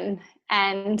women,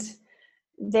 and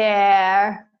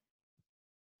they're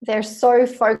so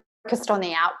focused on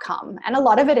the outcome. And a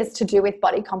lot of it is to do with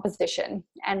body composition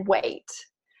and weight.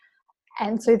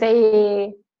 And so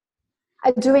they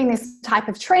are doing this type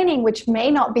of training, which may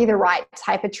not be the right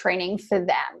type of training for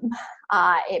them.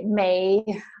 It may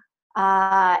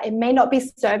not be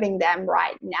serving them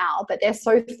right now, but they're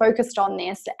so focused on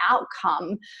this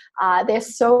outcome. They're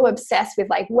so obsessed with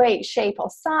like weight, shape, or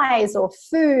size, or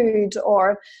food,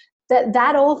 or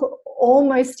that all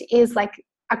almost is like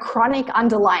a chronic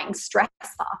underlying stressor.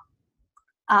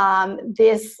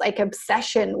 This like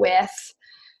obsession with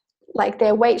like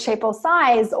their weight, shape, or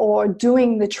size, or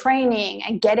doing the training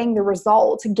and getting the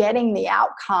result, getting the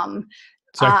outcome.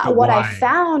 Like what I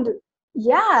found,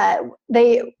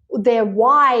 their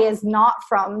why is not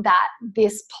from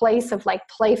this place of like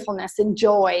playfulness and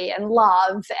joy and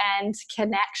love and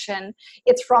connection.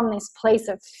 It's from this place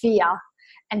of fear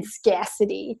and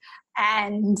scarcity,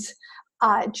 and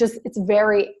it's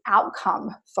very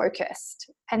outcome focused.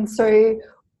 And so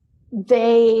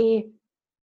they're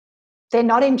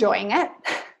not enjoying it.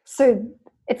 So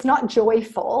it's not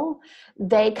joyful.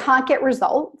 They can't get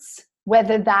results,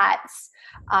 whether that's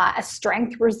a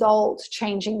strength result,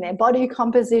 changing their body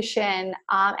composition,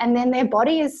 and then their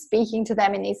body is speaking to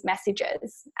them in these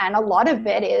messages. And a lot of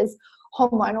it is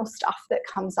hormonal stuff that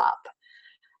comes up.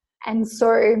 And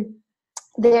so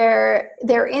they're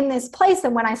in this place.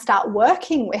 And when I start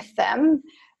working with them,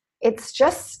 it's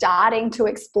just starting to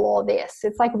explore this.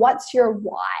 It's like, what's your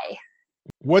why?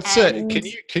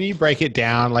 Can you break it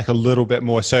down like a little bit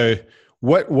more? So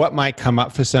what might come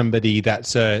up for somebody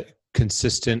that's a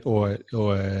consistent or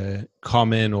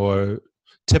common or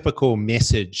typical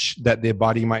message that their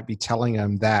body might be telling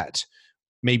them that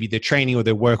maybe their training or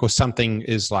their work or something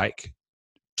is like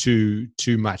too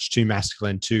much, too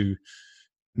masculine, too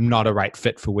not a right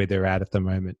fit for where they're at the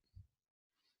moment?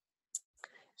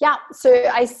 Yeah. So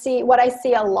what I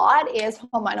see a lot is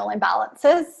hormonal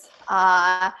imbalances.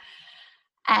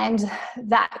 And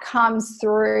that comes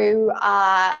through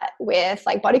with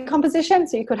like body composition.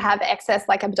 So you could have excess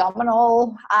like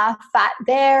abdominal fat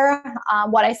there.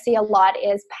 What I see a lot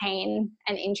is pain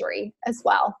and injury as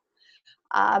well.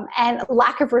 And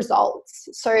lack of results.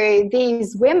 So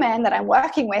these women that I'm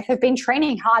working with have been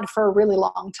training hard for a really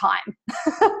long time.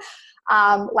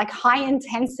 Like high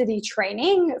intensity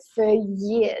training for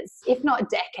years, if not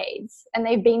decades. And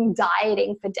they've been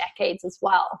dieting for decades as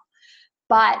well.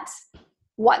 But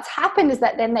what's happened is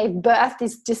that then they've birthed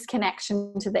this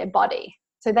disconnection to their body.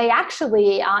 So they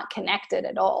actually aren't connected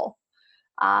at all.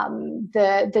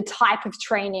 The type of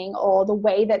training or the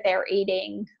way that they're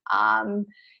eating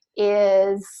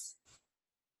is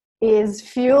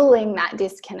fueling that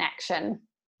disconnection.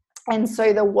 And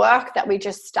so the work that we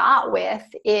just start with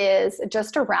is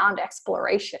just around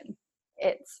exploration.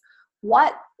 It's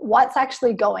what's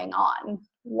actually going on.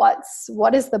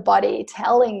 What is the body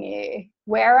telling you?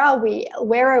 Where are we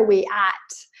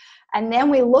at? And then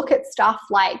we look at stuff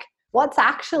like, what's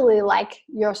actually like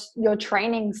your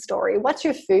training story? What's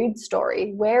your food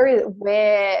story?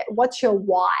 What's your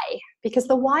why? Because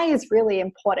the why is really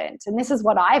important. And this is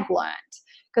what I've learned,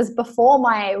 because before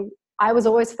I was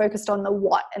always focused on the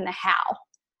what and the how.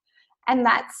 And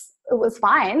it was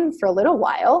fine for a little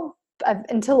while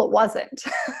until it wasn't.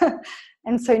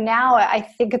 And so now I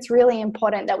think it's really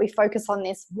important that we focus on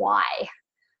this why.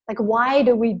 Like, why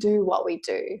do we do what we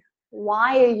do?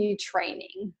 Why are you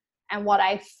training? And what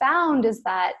I found is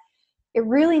that it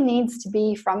really needs to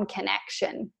be from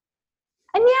connection.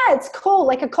 And yeah, it's cool.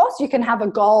 Like, of course you can have a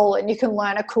goal and you can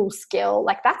learn a cool skill.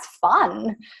 Like, that's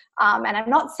fun. And I'm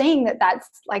not saying that that's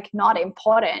like not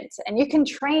important. And you can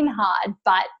train hard,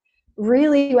 but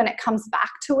really when it comes back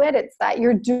to it, it's that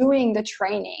you're doing the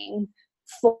training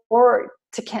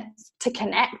to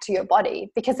connect to your body,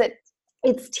 because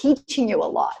it's teaching you a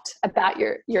lot about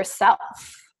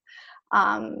yourself.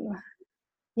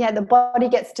 The body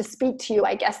gets to speak to you,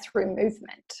 I guess, through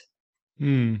movement.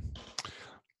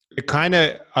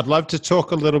 I'd love to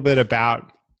talk a little bit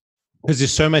about, because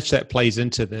there's so much that plays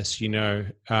into this,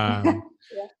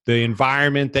 the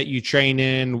environment that you train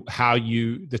in,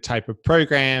 the type of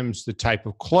programs, the type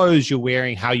of clothes you're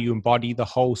wearing, how you embody the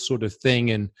whole sort of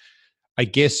thing. And I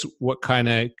guess what kind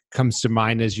of comes to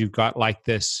mind is you've got like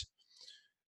this,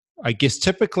 I guess,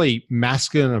 typically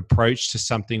masculine approach to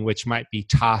something which might be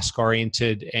task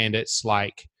oriented. And it's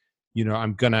like,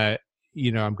 I'm going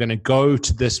to go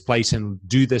to this place and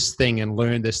do this thing and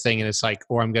learn this thing. And it's like,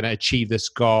 or I'm going to achieve this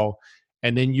goal.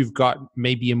 And then you've got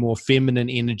maybe a more feminine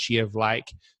energy of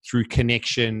like through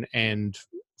connection and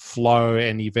flow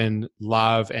and even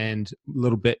love and a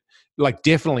little bit like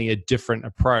definitely a different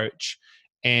approach.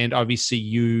 And obviously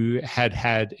you had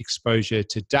exposure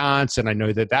to dance. And I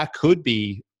know that could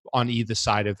be on either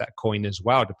side of that coin as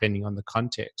well, depending on the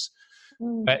context.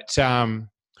 But,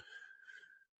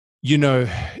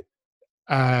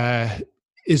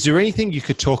 is there anything you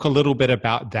could talk a little bit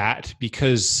about that?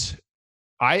 Because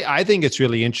I think it's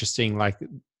really interesting, like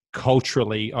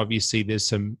culturally, obviously there's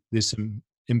some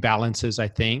imbalances, I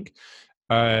think,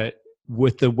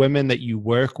 with the women that you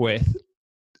work with.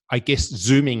 I guess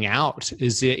zooming out,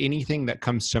 is there anything that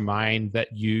comes to mind that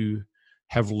you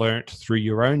have learned through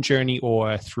your own journey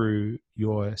or through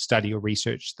your study or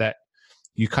research that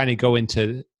you kind of go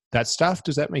into that stuff?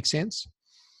 Does that make sense?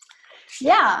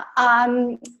 Yeah.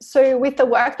 So with the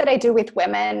work that I do with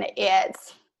women,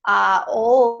 it's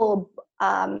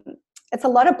it's a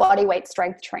lot of body weight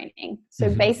strength training. So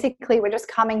basically we're just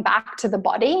coming back to the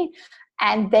body,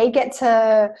 and they get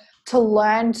to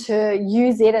learn to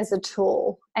use it as a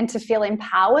tool and to feel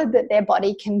empowered that their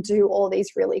body can do all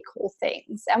these really cool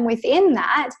things. And within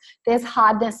that, there's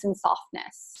hardness and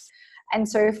softness. And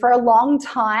so for a long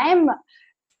time,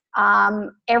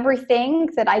 everything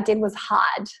that I did was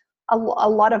hard, a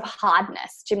lot of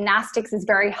hardness. Gymnastics is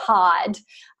very hard.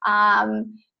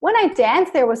 When I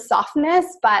danced, there was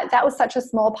softness, but that was such a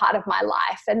small part of my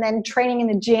life. And then training in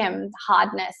the gym,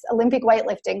 hardness. Olympic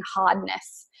weightlifting,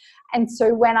 hardness. And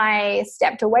so when I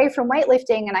stepped away from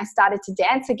weightlifting and I started to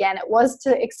dance again, it was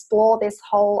to explore this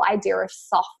whole idea of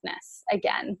softness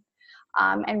again,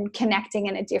 and connecting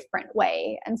in a different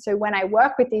way. And so when I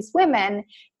work with these women,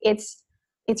 it's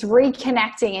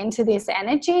reconnecting into this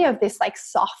energy of this like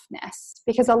softness,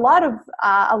 because a lot of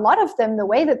them, the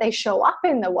way that they show up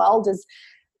in the world is,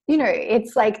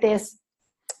 it's like this,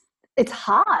 it's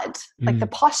hard. Like the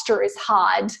posture is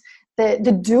hard.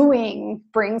 The doing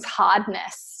brings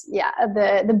hardness. Yeah.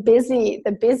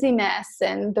 The busyness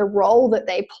and the role that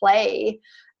they play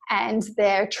and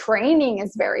their training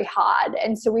is very hard.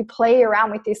 And so we play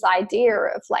around with this idea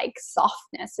of like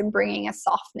softness and bringing a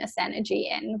softness energy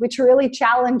in, which really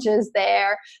challenges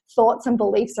their thoughts and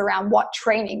beliefs around what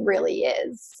training really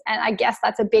is. And I guess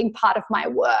that's a big part of my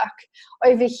work.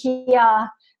 Over here,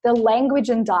 the language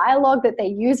and dialogue that they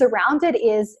use around it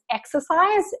is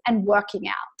exercise and working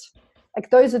out. Like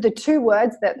those are the two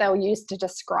words that they'll use to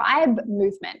describe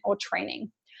movement or training.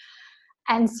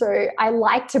 And so I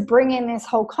like to bring in this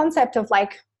whole concept of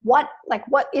what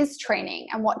is training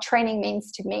and what training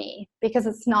means to me, because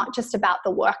it's not just about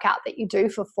the workout that you do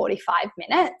for 45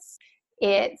 minutes.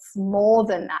 It's more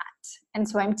than that. And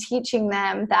so I'm teaching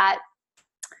them that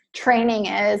training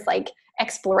is like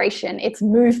exploration, it's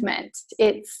movement,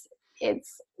 it's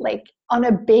like on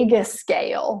a bigger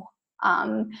scale.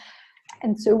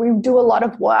 And so we do a lot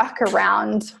of work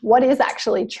around what is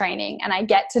actually training, and I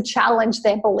get to challenge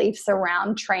their beliefs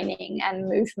around training and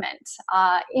movement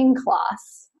in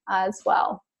class as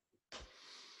well.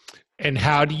 And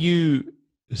how do you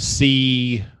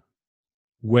see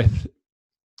with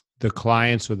the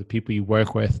clients or the people you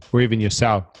work with, or even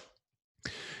yourself,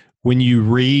 when you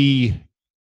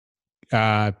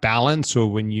balance or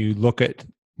when you look at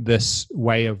this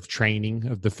way of training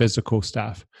of the physical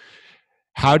stuff,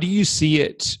 how do you see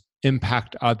it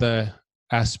impact other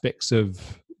aspects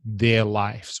of their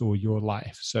lives or your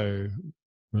life? So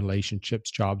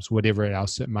relationships, jobs, whatever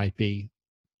else it might be.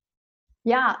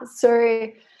 Yeah. So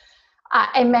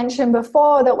I mentioned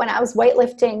before that when I was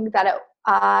weightlifting, that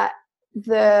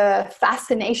the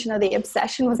fascination or the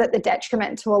obsession was at the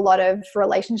detriment to a lot of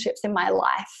relationships in my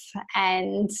life.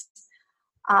 And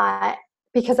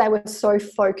because I was so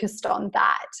focused on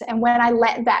that. And when I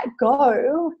let that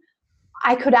go,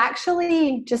 I could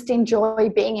actually just enjoy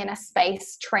being in a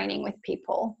space training with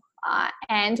people.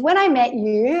 And when I met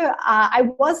you, I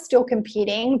was still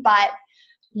competing, but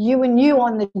you were new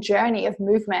on the journey of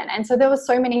movement. And so there were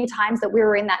so many times that we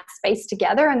were in that space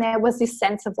together, and there was this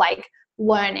sense of like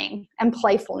learning and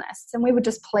playfulness, and we would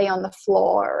just play on the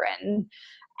floor.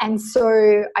 And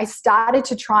so I started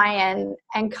to try and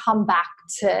come back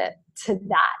to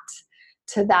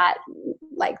that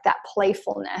like that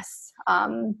playfulness.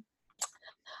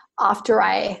 after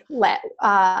I let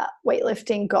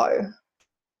weightlifting go.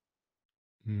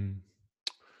 Mm.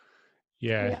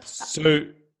 Yeah. So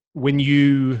when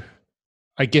you,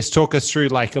 I guess, talk us through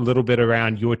like a little bit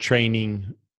around your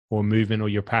training or movement or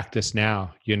your practice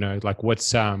now, like what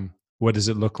does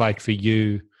it look like for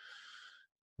you?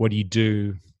 What do you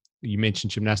do? You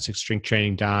mentioned gymnastics, strength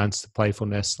training, dance, the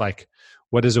playfulness. Like,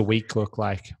 what does a week look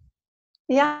like?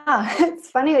 Yeah, it's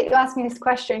funny that you asked me this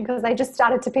question because I just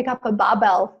started to pick up a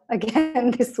barbell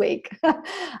again this week.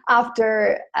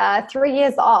 After 3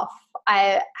 years off,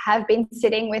 I have been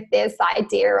sitting with this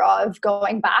idea of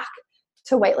going back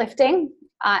to weightlifting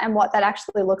and what that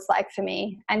actually looks like for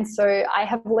me. And so I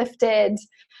have lifted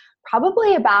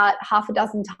probably about half a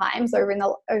dozen times over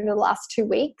the last 2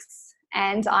 weeks.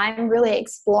 And I'm really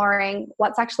exploring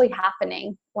what's actually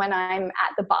happening when I'm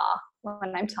at the bar,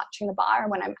 when I'm touching the bar, and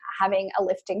when I'm having a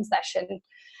lifting session.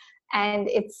 And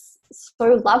it's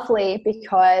so lovely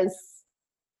because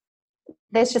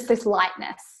there's just this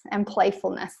lightness and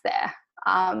playfulness there,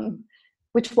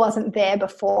 which wasn't there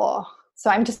before. So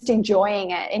I'm just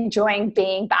enjoying it, enjoying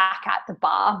being back at the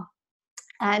bar.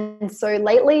 And so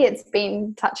lately it's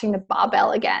been touching the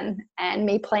barbell again and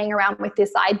me playing around with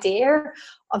this idea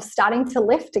of starting to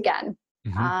lift again.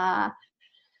 Mm-hmm.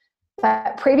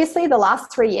 But previously, the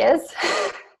last 3 years,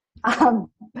 I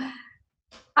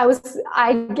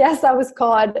guess I was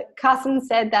called, Carson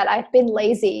said that I've been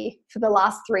lazy for the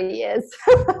last 3 years,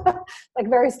 like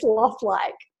very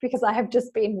sloth-like, because I have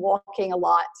just been walking a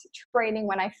lot, training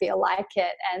when I feel like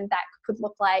it. And that could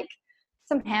look like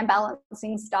some hand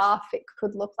balancing stuff. It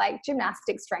could look like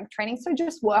gymnastics, strength training. So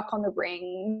just work on the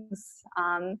rings.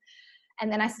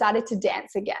 And then I started to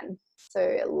dance again. So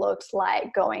it looked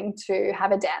like going to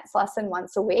have a dance lesson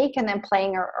once a week and then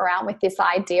playing around with this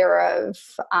idea of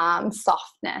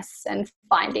softness and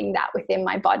finding that within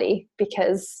my body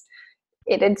because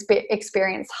it had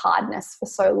experienced hardness for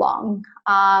so long.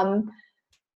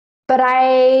 But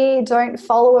I don't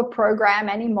follow a program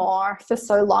anymore. For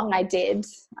so long I did.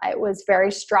 It was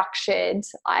very structured.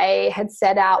 I had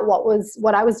set out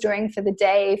what I was doing for the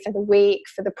day, for the week,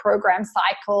 for the program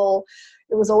cycle.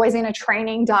 It was always in a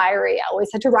training diary. I always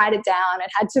had to write it down. It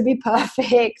had to be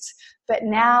perfect. But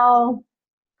now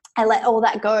I let all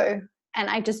that go and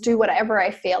I just do whatever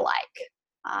I feel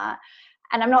like.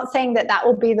 And I'm not saying that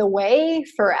will be the way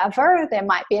forever. There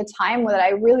might be a time where I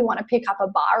really want to pick up a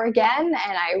bar again and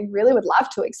I really would love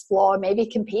to explore maybe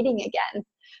competing again.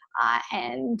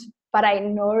 But I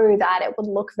know that it would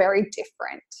look very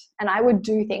different and I would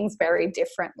do things very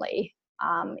differently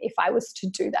if I was to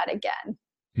do that again.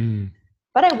 Mm.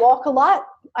 But I walk a lot.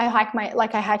 I hike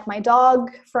my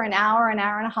dog for an hour and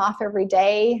a half every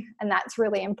day, and that's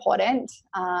really important.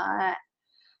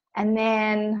 And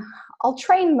then I'll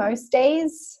train most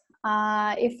days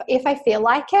if I feel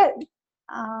like it.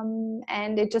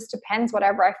 And it just depends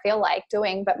whatever I feel like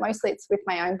doing, but mostly it's with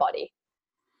my own body.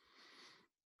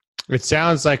 It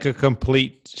sounds like a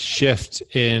complete shift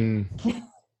in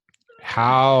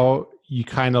how you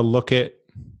kind of look at,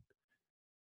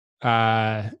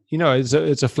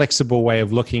 it's a flexible way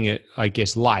of looking at, I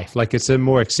guess, life. Like it's a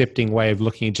more accepting way of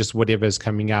looking at just whatever's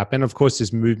coming up. And of course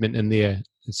there's movement in there.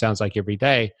 It sounds like every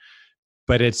day,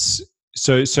 but it's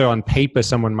so on paper,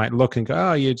 someone might look and go,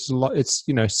 oh, yeah, it's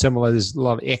similar. There's a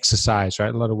lot of exercise,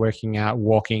 right? A lot of working out,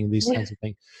 walking, these kinds of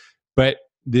things. But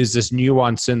there's this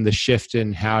nuance in the shift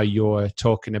in how you're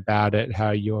talking about it,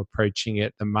 how you're approaching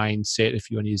it, the mindset, if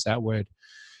you want to use that word.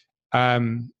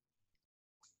 And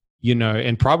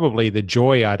probably the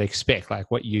joy I'd expect, like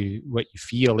what you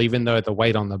feel, even though the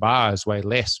weight on the bar is way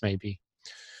less, maybe.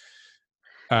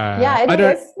 It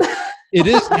is. It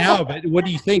is now, but what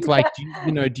do you think? Like,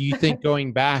 do you think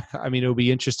going back? I mean, it'll be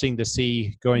interesting to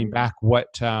see going back what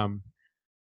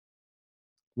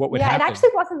would happen. It actually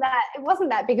wasn't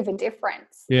that big of a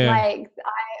difference. Yeah. Like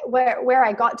where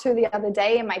I got to the other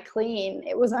day in my clean,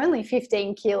 it was only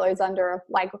 15 kilos under,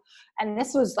 and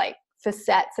this was like for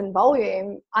sets and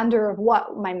volume under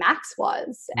what my max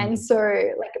was. Mm. And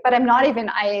so but I am not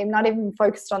even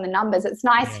focused on the numbers. It's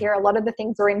nice here. A lot of the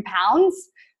things are in pounds,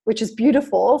 which is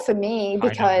beautiful for me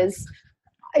because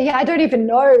I don't even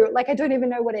know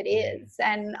what it is.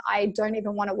 And I don't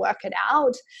even want to work it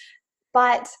out.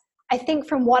 But I think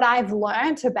from what I've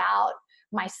learned about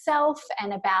myself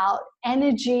and about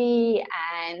energy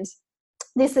and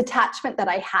this attachment that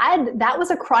I had, that was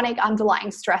a chronic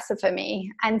underlying stressor for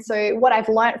me. And so what I've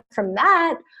learned from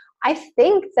that, I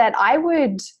think that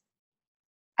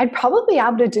I'd probably be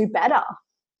able to do better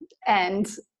and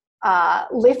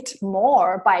lift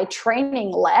more by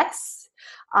training less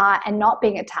and not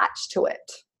being attached to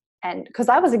it. And because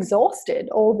I was exhausted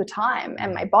all the time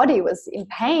and my body was in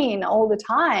pain all the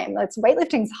time.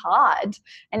 Weightlifting's hard.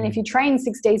 And if you train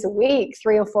 6 days a week,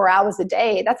 3 or 4 hours a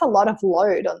day, that's a lot of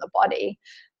load on the body.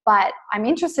 But I'm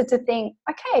interested to think,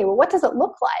 okay, well, what does it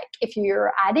look like if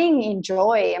you're adding in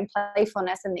joy and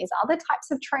playfulness and these other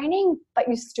types of training, but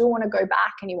you still want to go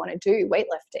back and you want to do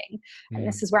weightlifting? And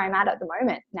this is where I'm at the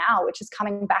moment now, which is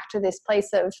coming back to this place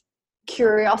of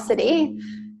curiosity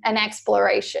and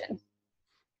exploration.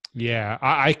 Yeah,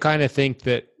 I kind of think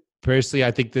that personally,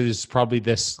 I think there's probably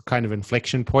this kind of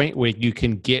inflection point where you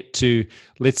can get to,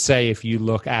 let's say, if you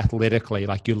look athletically,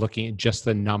 like you're looking at just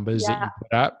the numbers that you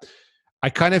put up. I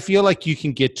kind of feel like you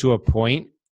can get to a point,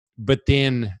 but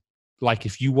then like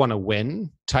if you want to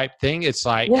win type thing, it's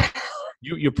like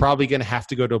you're probably going to have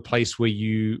to go to a place where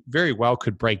you very well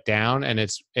could break down. And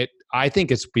I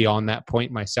think it's beyond that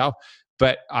point myself.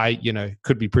 But I,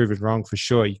 could be proven wrong for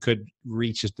sure. You could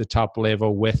reach at the top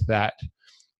level with that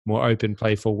more open,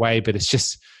 playful way. But it's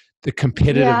just the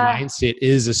competitive mindset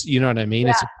is, you know what I mean?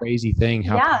 It's a crazy thing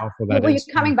how powerful that is.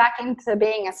 You're coming back into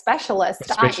being a specialist,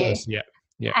 aren't you?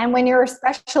 Yeah. And when you're a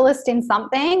specialist in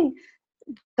something,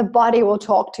 the body will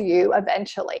talk to you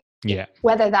eventually. Yeah.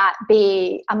 Whether that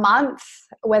be a month,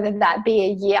 whether that be a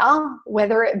year,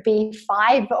 whether it be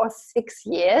 5 or 6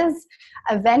 years,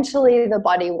 eventually the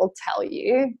body will tell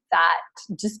you that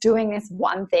just doing this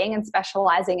one thing and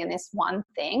specializing in this one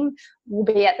thing will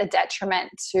be at the detriment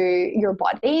to your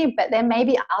body, but there may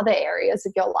be other areas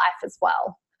of your life as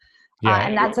well.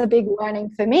 And that's a big learning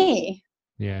for me.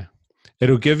 Yeah.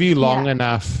 It'll give you long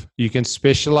enough, you can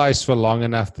specialize for long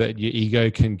enough that your ego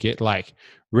can get like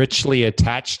richly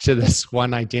attached to this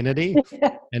one identity.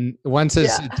 And once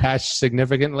it's attached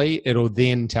significantly, it'll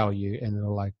then tell you and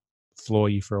it'll like floor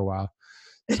you for a while.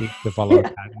 So to follow a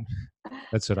pattern.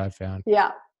 That's what I found.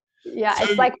 Yeah. So,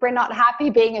 it's like we're not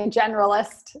happy being a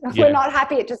generalist. We're not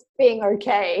happy at just being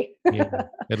okay.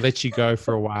 It lets you go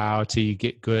for a while till you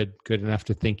get good enough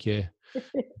to think in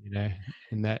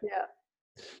that.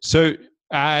 So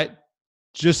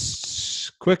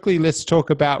just quickly, let's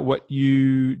talk about what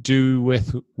you do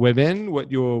with women,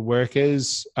 what your work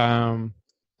is,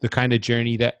 the kind of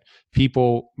journey that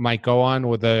people might go on,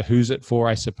 or the who's it for,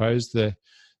 I suppose, the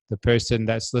person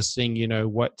that's listening,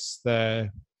 what's who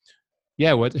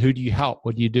do you help?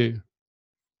 What do you do?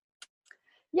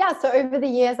 Yeah, so over the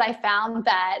years, I found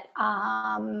that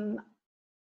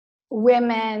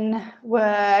women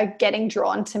were getting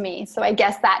drawn to me. So I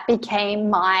guess that became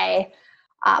my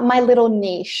little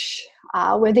niche,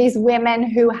 were these women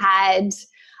who had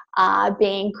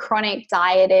been chronic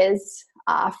dieters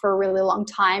for a really long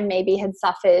time, maybe had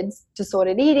suffered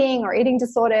disordered eating or eating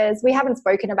disorders. We haven't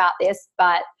spoken about this,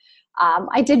 but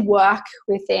I did work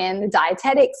within the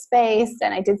dietetic space,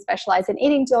 and I did specialize in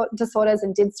eating disorders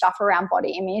and did stuff around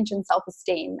body image and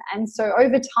self-esteem. And so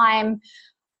over time,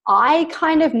 I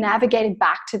kind of navigated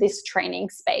back to this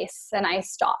training space, and I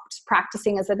stopped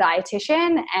practicing as a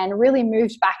dietitian and really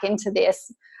moved back into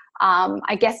this,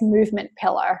 movement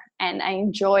pillar. And I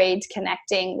enjoyed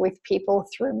connecting with people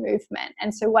through movement.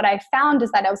 And so what I found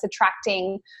is that I was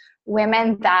attracting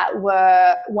women that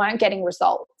weren't getting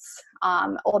results,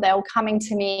 or they were coming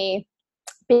to me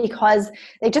because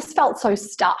they just felt so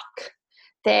stuck.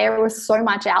 There was so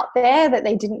much out there that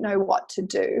they didn't know what to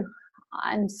do.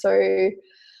 And so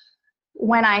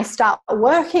when I start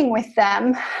working with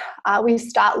them, we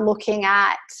start looking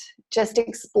at just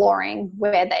exploring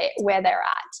where they're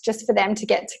at, just for them to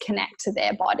get to connect to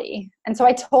their body. And so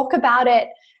I talk about it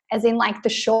as in like the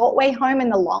short way home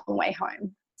and the long way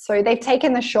home. So they've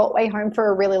taken the short way home for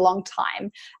a really long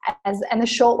time. And the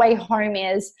short way home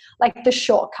is like the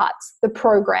shortcuts, the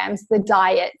programs, the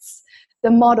diets,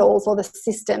 the models or the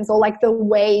systems, or like the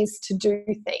ways to do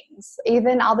things.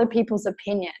 Even other people's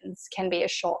opinions can be a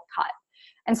shortcut.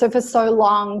 And so for so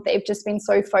long, they've just been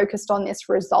so focused on this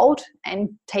result and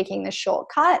taking the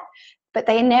shortcut, but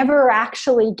they never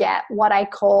actually get what I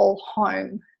call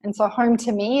home. And so home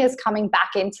to me is coming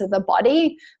back into the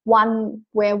body, one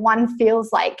where one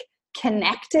feels like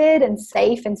connected and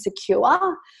safe and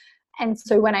secure. And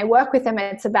so when I work with them,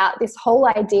 it's about this whole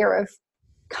idea of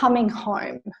coming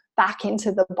home back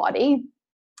into the body,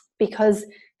 because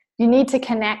you need to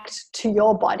connect to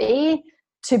your body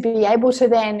to be able to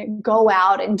then go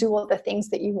out and do all the things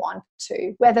that you want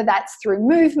to, whether that's through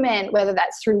movement, whether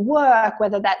that's through work,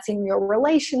 whether that's in your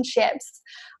relationships,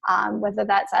 whether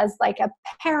that's as like a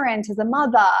parent, as a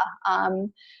mother.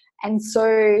 And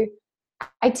so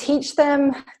I teach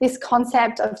them this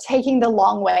concept of taking the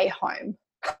long way home,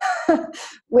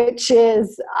 which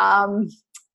is,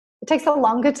 it takes a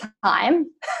longer time,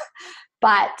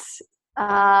 but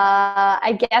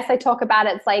I guess I talk about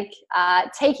it's like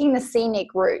taking the scenic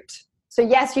route. So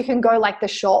yes, you can go like the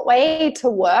short way to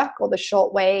work or the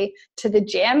short way to the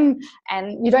gym,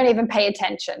 and you don't even pay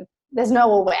attention. There's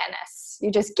no awareness. You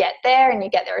just get there and you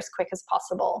get there as quick as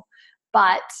possible.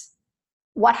 But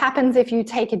what happens if you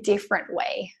take a different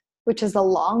way, which is a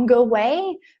longer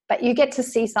way, but you get to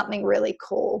see something really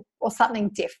cool or something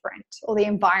different, or the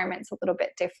environment's a little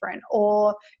bit different,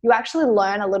 or you actually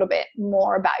learn a little bit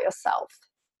more about yourself.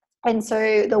 And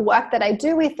so the work that I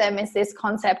do with them is this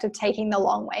concept of taking the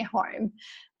long way home.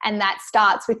 And that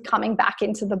starts with coming back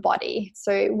into the body.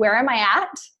 So where am I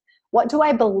at? What do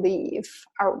I believe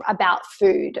about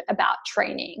food, about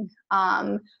training?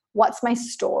 What's my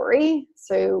story?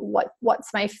 So what's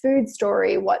my food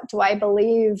story? What do I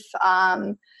believe?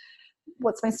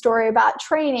 What's my story about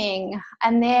training?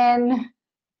 And then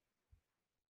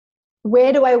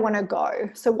where do I want to go?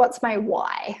 So what's my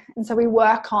why? And so we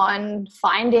work on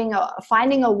finding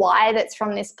a why that's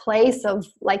from this place of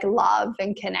like love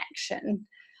and connection.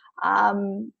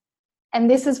 And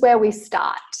this is where we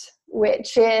start,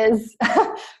 which is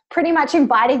pretty much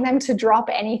inviting them to drop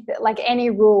anything, like any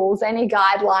rules, any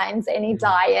guidelines, any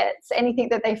diets, anything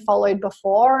that they followed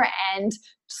before, and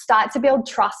start to build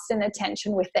trust and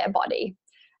attention with their body.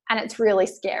 And it's really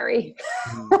scary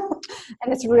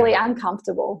and it's really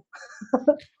uncomfortable.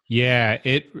 Yeah,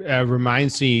 it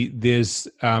reminds me. There's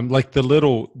like the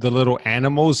little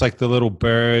animals, like the little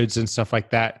birds and stuff like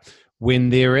that. When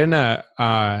they're in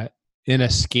a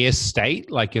scarce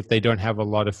state, like if they don't have a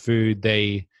lot of food,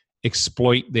 they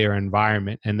exploit their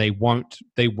environment and they won't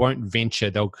venture.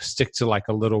 They'll stick to like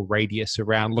a little radius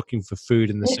around looking for food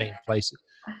in the same places.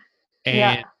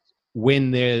 And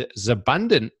when there's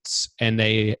abundance and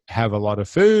they have a lot of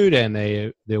food and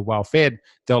they're well fed,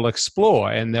 they'll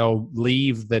explore and they'll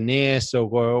leave the nest or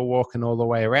go walking all the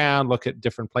way around, look at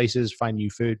different places, find new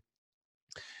food.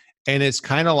 And it's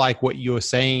kind of like what you're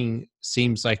saying.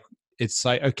 Seems like it's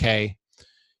like, okay,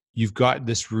 you've got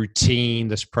this routine,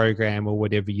 this program or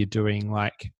whatever you're doing,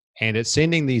 like, and it's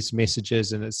sending these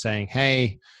messages and it's saying,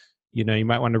 hey, you know, you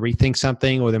might want to rethink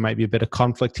something, or there might be a bit of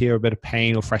conflict here, a bit of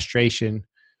pain or frustration.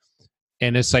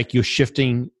 And it's like you're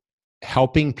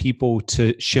helping people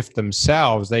to shift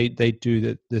themselves. They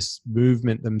do this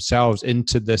movement themselves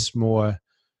into this more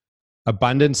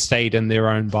abundant state in their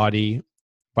own body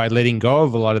by letting go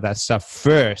of a lot of that stuff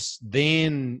first.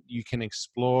 Then you can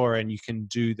explore and you can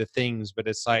do the things. But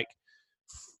it's like,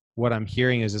 what I'm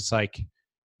hearing is it's like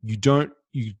you don't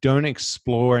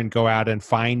explore and go out and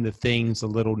find the things, the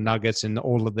little nuggets and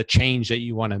all of the change that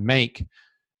you want to make.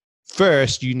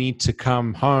 First, you need to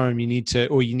come home, you need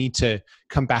to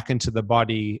come back into the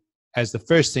body as the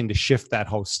first thing to shift that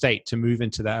whole state, to move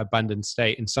into that abundant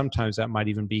state. And sometimes that might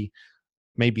even be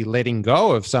maybe letting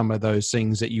go of some of those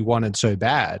things that you wanted so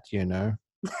bad, you know?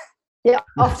 Yeah,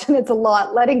 often it's a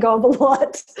lot, letting go of a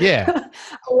lot. Yeah.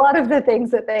 A lot of the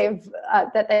things that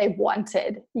they've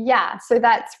wanted. Yeah, so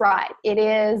that's right. It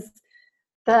is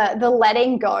the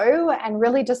letting go and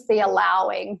really just the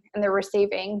allowing and the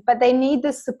receiving, but they need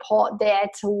the support there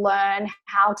to learn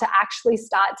how to actually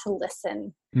start to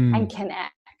listen and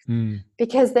connect.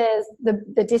 Because there's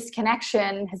the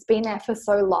disconnection has been there for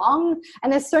so long,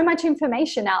 and there's so much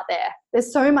information out there.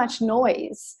 There's so much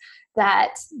noise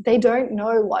that they don't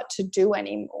know what to do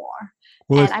anymore.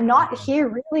 Well, and I'm not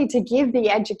here really to give the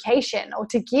education or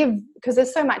to give, because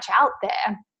there's so much out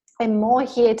there. I'm more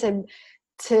here to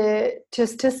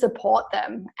support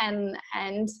them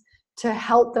and to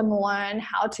help them learn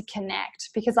how to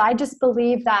connect, because I just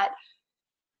believe that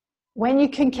when you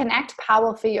can connect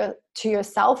powerfully to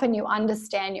yourself and you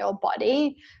understand your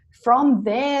body, from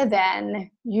there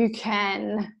then you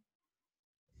can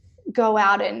go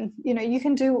out and, you know, you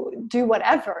can do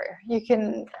whatever. You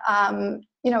can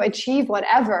achieve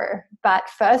whatever, but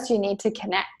first you need to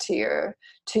connect to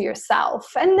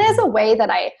yourself. And there's a way that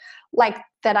I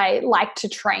like to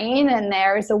train, and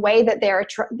there's a way that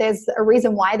there's a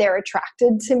reason why they're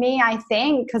attracted to me, I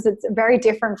think, because it's very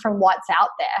different from what's out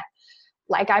there.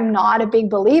 Like, I'm not a big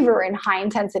believer in high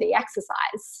intensity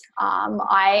exercise.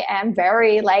 I am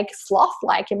very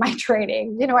sloth-like in my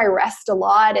training. You know, I rest a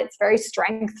lot. It's very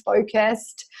strength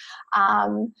focused.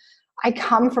 I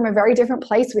come from a very different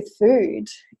place with food.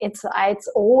 It's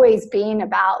always been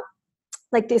about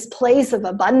like this place of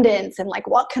abundance and like,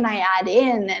 what can I add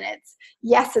in? And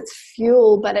it's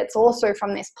fuel, but it's also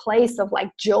from this place of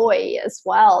like joy as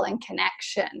well and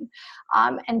connection.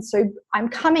 And so I'm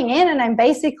coming in and I'm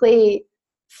basically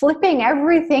flipping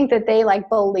everything that they like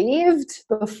believed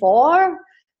before,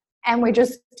 and we're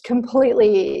just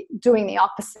completely doing the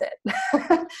opposite,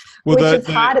 which is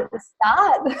hard at the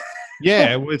start.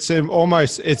 Yeah,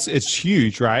 it's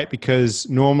huge, right? Because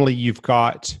normally you've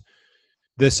got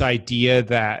this idea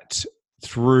that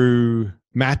through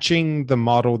matching the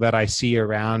model that I see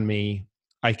around me,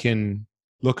 I can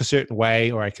look a certain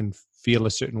way or I can feel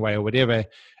a certain way or whatever.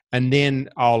 And then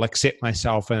I'll accept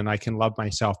myself and I can love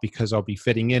myself because I'll be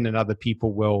fitting in and other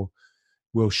people will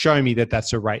show me that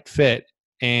that's a right fit.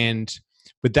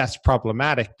 But that's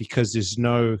problematic because there's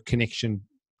no connection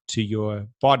to your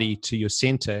body, to your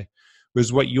center.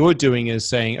 Whereas what you're doing is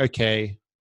saying, okay,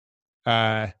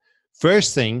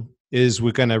 first thing is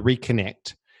we're going to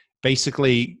reconnect,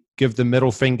 basically give the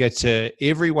middle finger to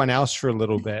everyone else for a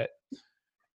little bit,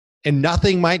 and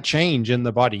nothing might change in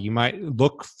the body. You might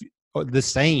look the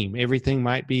same. Everything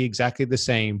might be exactly the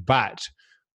same. But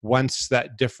once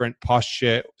that different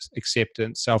posture,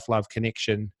 acceptance, self-love,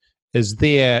 connection is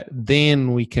there,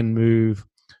 then we can move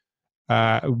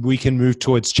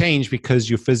towards change because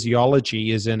your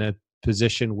physiology is in a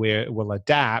position where it will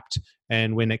adapt.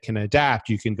 And when it can adapt,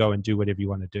 you can go and do whatever you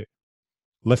want to do.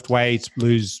 Lift weights,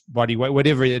 lose body weight,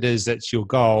 whatever it is that's your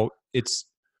goal. It's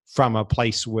from a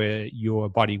place where your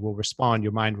body will respond,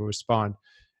 your mind will respond,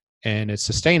 and it's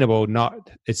sustainable.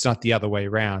 It's not the other way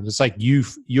around. It's like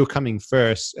you're coming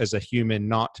first as a human,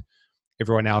 not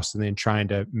everyone else, and then trying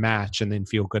to match and then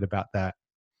feel good about that.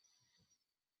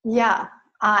 Yeah.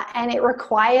 And it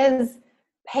requires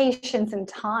patience and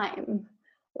time.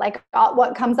 Like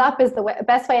what comes up is the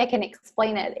best way I can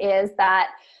explain it is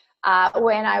that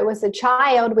when I was a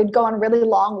child, we'd go on really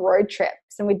long road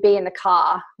trips and we'd be in the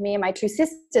car, me and my two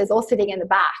sisters all sitting in the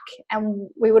back. And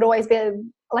we would always be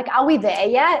like, are we there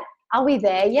yet? Are we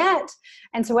there yet?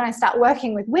 And so when I start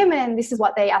working with women, this is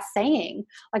what they are saying.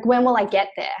 Like, when will I get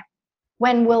there?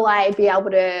 When will I be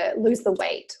able to lose the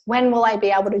weight? When will I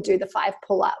be able to do the 5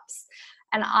 pull-ups?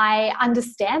 And I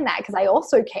understand that because I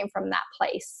also came from that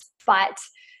place. But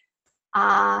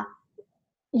I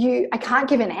can't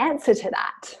give an answer to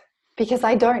that because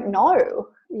I don't know.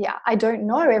 Yeah, I don't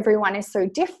know. Everyone is so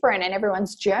different and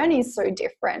everyone's journey is so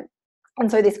different.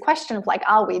 And so this question of like,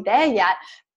 are we there yet?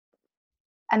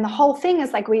 And the whole thing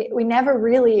is like we never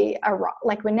really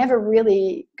we're never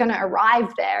really going to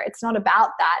arrive there. It's not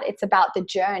about that. It's about the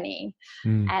journey.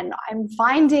 And I'm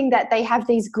finding that they have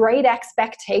these great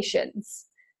expectations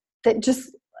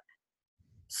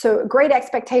so great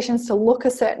expectations to look a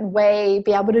certain way,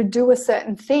 be able to do a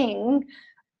certain thing,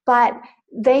 but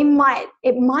it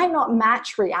might not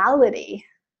match reality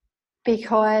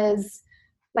because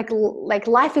like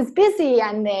life is busy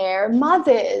and they're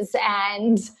mothers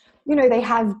and they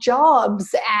have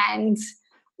jobs and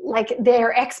like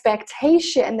their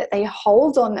expectation that they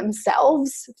hold on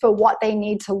themselves for what they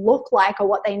need to look like or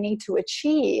what they need to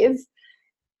achieve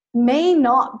may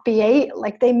not be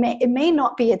it may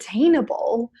not be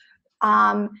attainable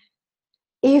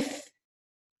if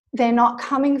they're not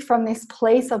coming from this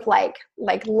place of like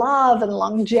love and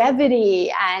longevity.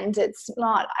 And it's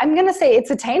not, I'm going to say it's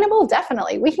attainable.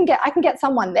 Definitely. I can get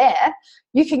someone there.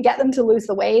 You can get them to lose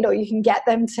the weight or you can get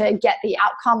them to get the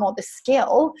outcome or the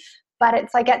skill, but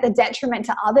it's like at the detriment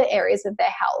to other areas of their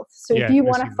health. So if you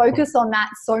want to focus on that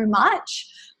so much,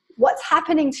 what's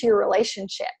happening to your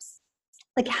relationships?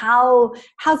 Like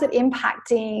how's it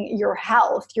impacting your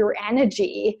health, your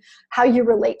energy, how you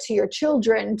relate to your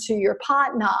children, to your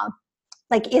partner?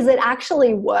 Like, is it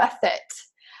actually worth it?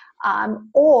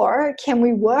 Or can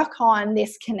we work on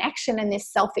this connection and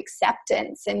this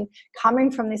self-acceptance and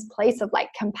coming from this place of like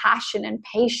compassion and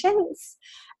patience?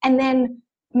 And then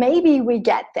maybe we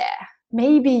get there.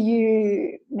 Maybe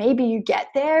you get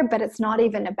there, but it's not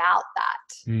even about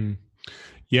that.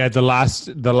 Yeah, the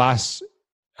last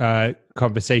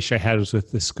conversation I had was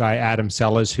with this guy, Adam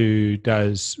Sellers, who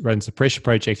runs the Pressure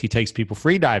Project. He takes people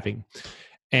freediving.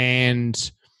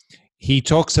 And he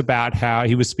talks about how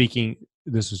he was speaking,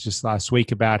 this was just last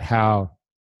week, about how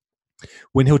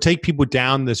when he'll take people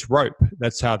down this rope,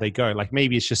 that's how they go. Like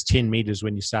maybe it's just 10 meters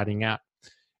when you're starting out.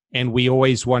 And we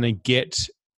always want to get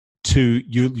to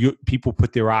people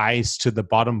put their eyes to the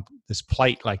bottom, this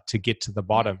plate, like to get to the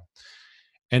bottom.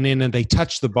 And then they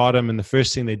touch the bottom, and the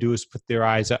first thing they do is put their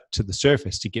eyes up to the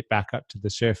surface to get back up to the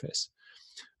surface.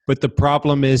 But the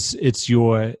problem is it's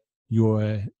your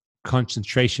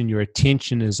concentration, your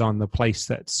attention is on the place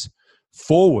that's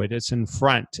forward, it's in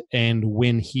front. And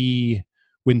when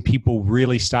people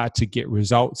really start to get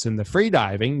results in the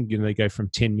freediving, they go from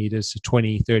 10 meters to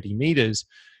 20, 30 meters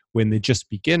when they're just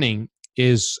beginning,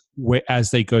 is where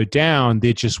as they go down,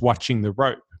 they're just watching the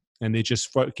rope and they're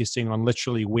just focusing on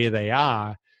literally where they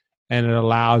are. And it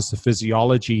allows the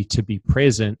physiology to be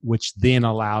present, which then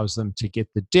allows them to get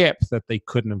the depth that they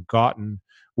couldn't have gotten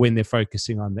when they're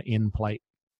focusing on the end plate.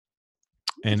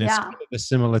 And it's Yeah. kind of a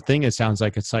similar thing. It sounds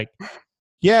like it's like,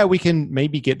 yeah, we can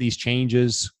maybe get these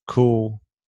changes. Cool.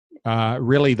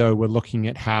 Really, though, we're looking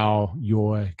at how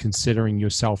you're considering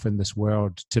yourself in this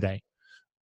world today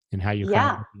and how you're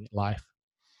kind of looking at life.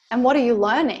 And what are you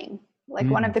learning? Like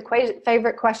one of the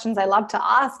favorite questions I love to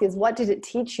ask is, what did it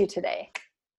teach you today?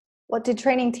 What did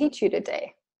training teach you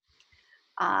today?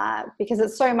 Because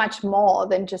it's so much more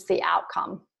than just the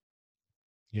outcome,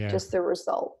 just the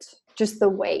result, just the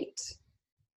weight.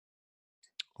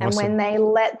 Awesome. And when they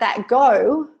let that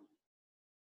go,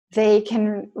 they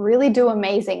can really do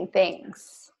amazing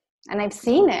things. And I've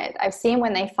seen it. I've seen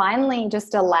when they finally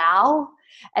just allow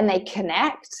and they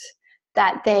connect,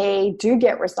 that they do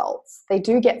get results. They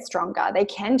do get stronger. They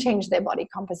can change their body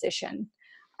composition.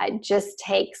 It just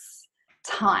takes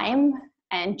time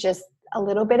and just a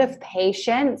little bit of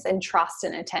patience and trust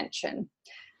and attention.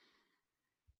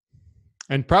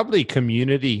 And probably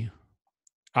community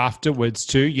afterwards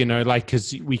too, you know, like,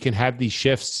 because we can have these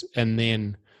shifts and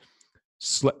then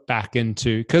slip back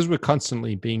into, because we're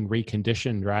constantly being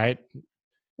reconditioned, right?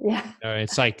 Yeah. You know,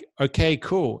 it's like, okay,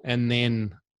 cool. And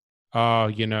then, oh,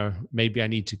 you know, maybe I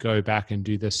need to go back and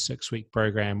do this 6-week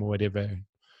program or whatever.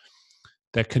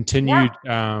 That continued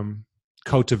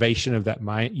cultivation of that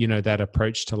mind, you know, that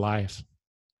approach to life.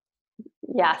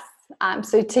 Yes.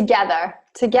 So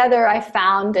together I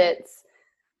found it's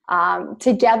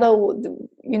together,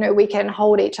 you know, we can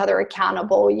hold each other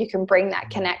accountable. You can bring that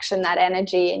connection, that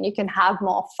energy, and you can have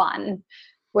more fun.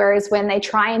 Whereas when they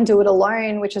try and do it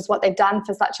alone, which is what they've done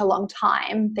for such a long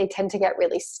time, they tend to get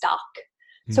really stuck.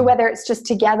 So whether it's just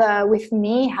together with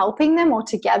me helping them or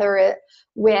together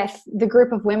with the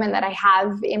group of women that I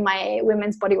have in my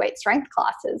women's bodyweight strength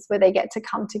classes, where they get to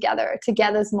come together,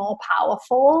 together's more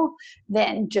powerful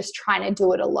than just trying to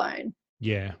do it alone.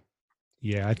 Yeah.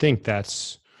 Yeah. I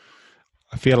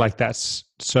feel like that's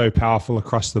so powerful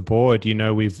across the board. You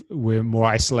know, we're more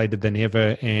isolated than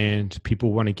ever and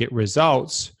people want to get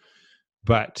results,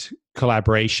 but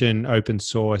collaboration, open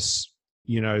source,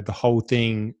 you know, the whole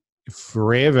thing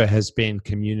forever has been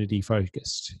community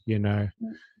focused, you know.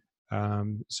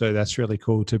 So that's really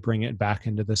cool to bring it back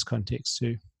into this context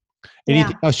too.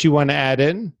 Anything else you want to add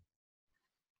in?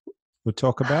 We'll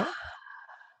talk about?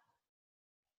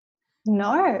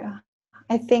 No,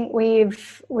 I think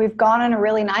we've gone on a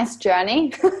really nice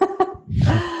journey.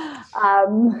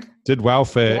 Did well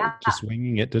for just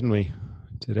winging it, didn't we,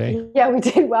 today? Yeah, we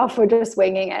did well for just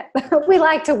winging it. We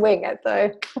like to wing it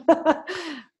though,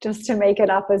 just to make it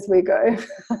up as we go.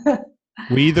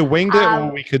 We either winged it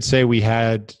or we could say we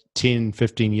had 10,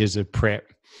 15 years of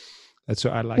prep. That's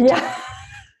what I like to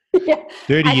do. Yeah.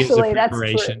 30 years of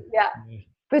preparation. Yeah.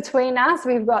 Between us,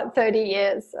 we've got 30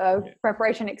 years of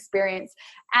preparation experience.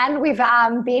 And we've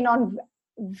been on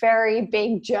very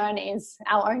big journeys,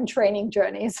 our own training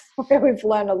journeys, where we've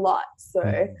learned a lot.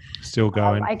 So still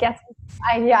going. I guess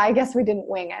we didn't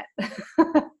wing it.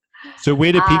 So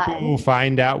where do people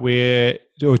find out where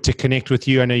or to connect with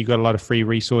you? I know you've got a lot of free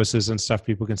resources and stuff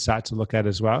people can start to look at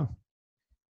as well.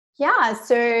 Yeah,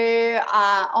 so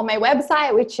on my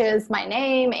website, which is my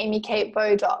name,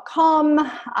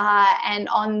 amykatebow.com, and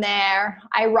on there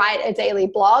I write a daily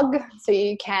blog, so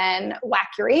you can whack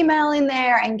your email in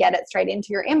there and get it straight into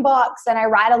your inbox. And I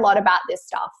write a lot about this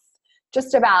stuff,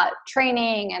 just about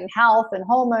training and health and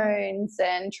hormones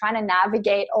and trying to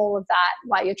navigate all of that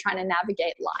while you're trying to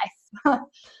navigate life.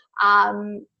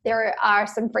 There are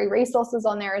some free resources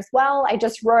on there as well. I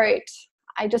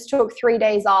just took 3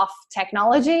 days off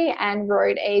technology and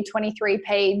wrote a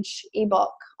 23-page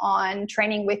ebook on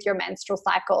training with your menstrual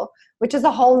cycle, which is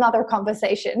a whole nother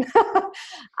conversation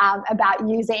about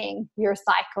using your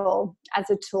cycle as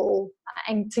a tool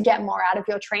and to get more out of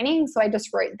your training. So I just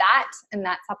wrote that, and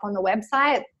that's up on the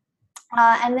website.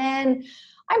 And then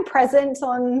I'm present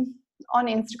on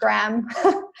Instagram.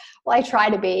 Well, I try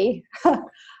to be.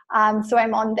 So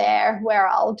I'm on there where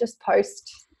I'll just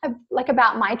post like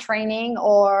about my training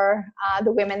or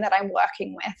the women that I'm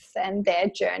working with and their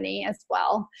journey as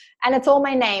well. And it's all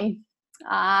my name.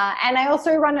 And I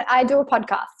also I do a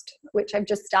podcast, which I've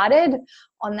just started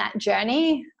on that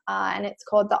journey. And it's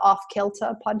called the Off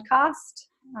Kilter Podcast.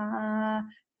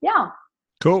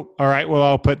 Cool. All right. Well,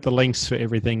 I'll put the links for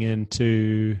everything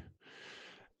into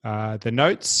the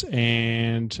notes,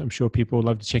 and I'm sure people will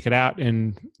love to check it out.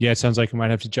 And it sounds like I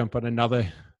might have to jump on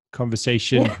another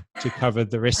conversation to cover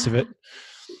the rest of it.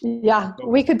 Yeah,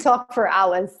 we could talk for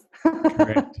hours.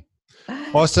 Correct.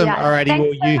 Awesome. All righty.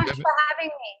 Thanks so much for having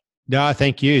me. No,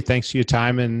 thank you. Thanks for your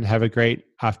time, and have a great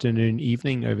afternoon,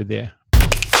 evening over there.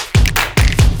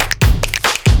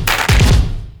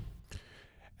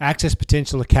 Access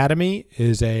Potential Academy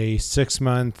is a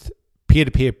 6-month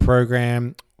peer-to-peer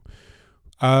program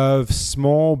of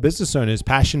small business owners,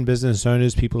 passion business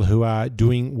owners, people who are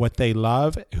doing what they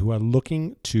love, who are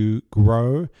looking to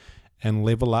grow and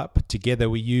level up together.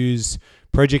 We use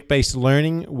project-based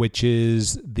learning, which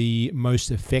is the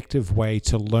most effective way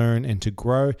to learn and to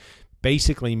grow,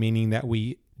 basically meaning that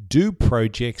we do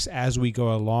projects as we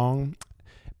go along,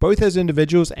 both as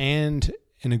individuals and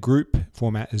in a group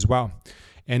format as well.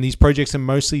 And these projects are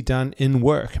mostly done in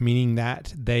work, meaning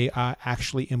that they are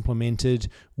actually implemented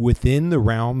within the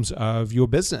realms of your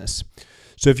business.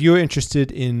 So if you're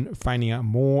interested in finding out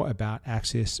more about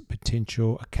Access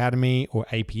Potential Academy or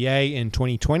APA in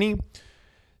 2020,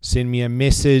 send me a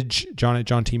message,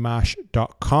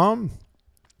 john@johntmarsh.com,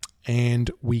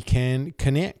 and we can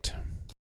connect.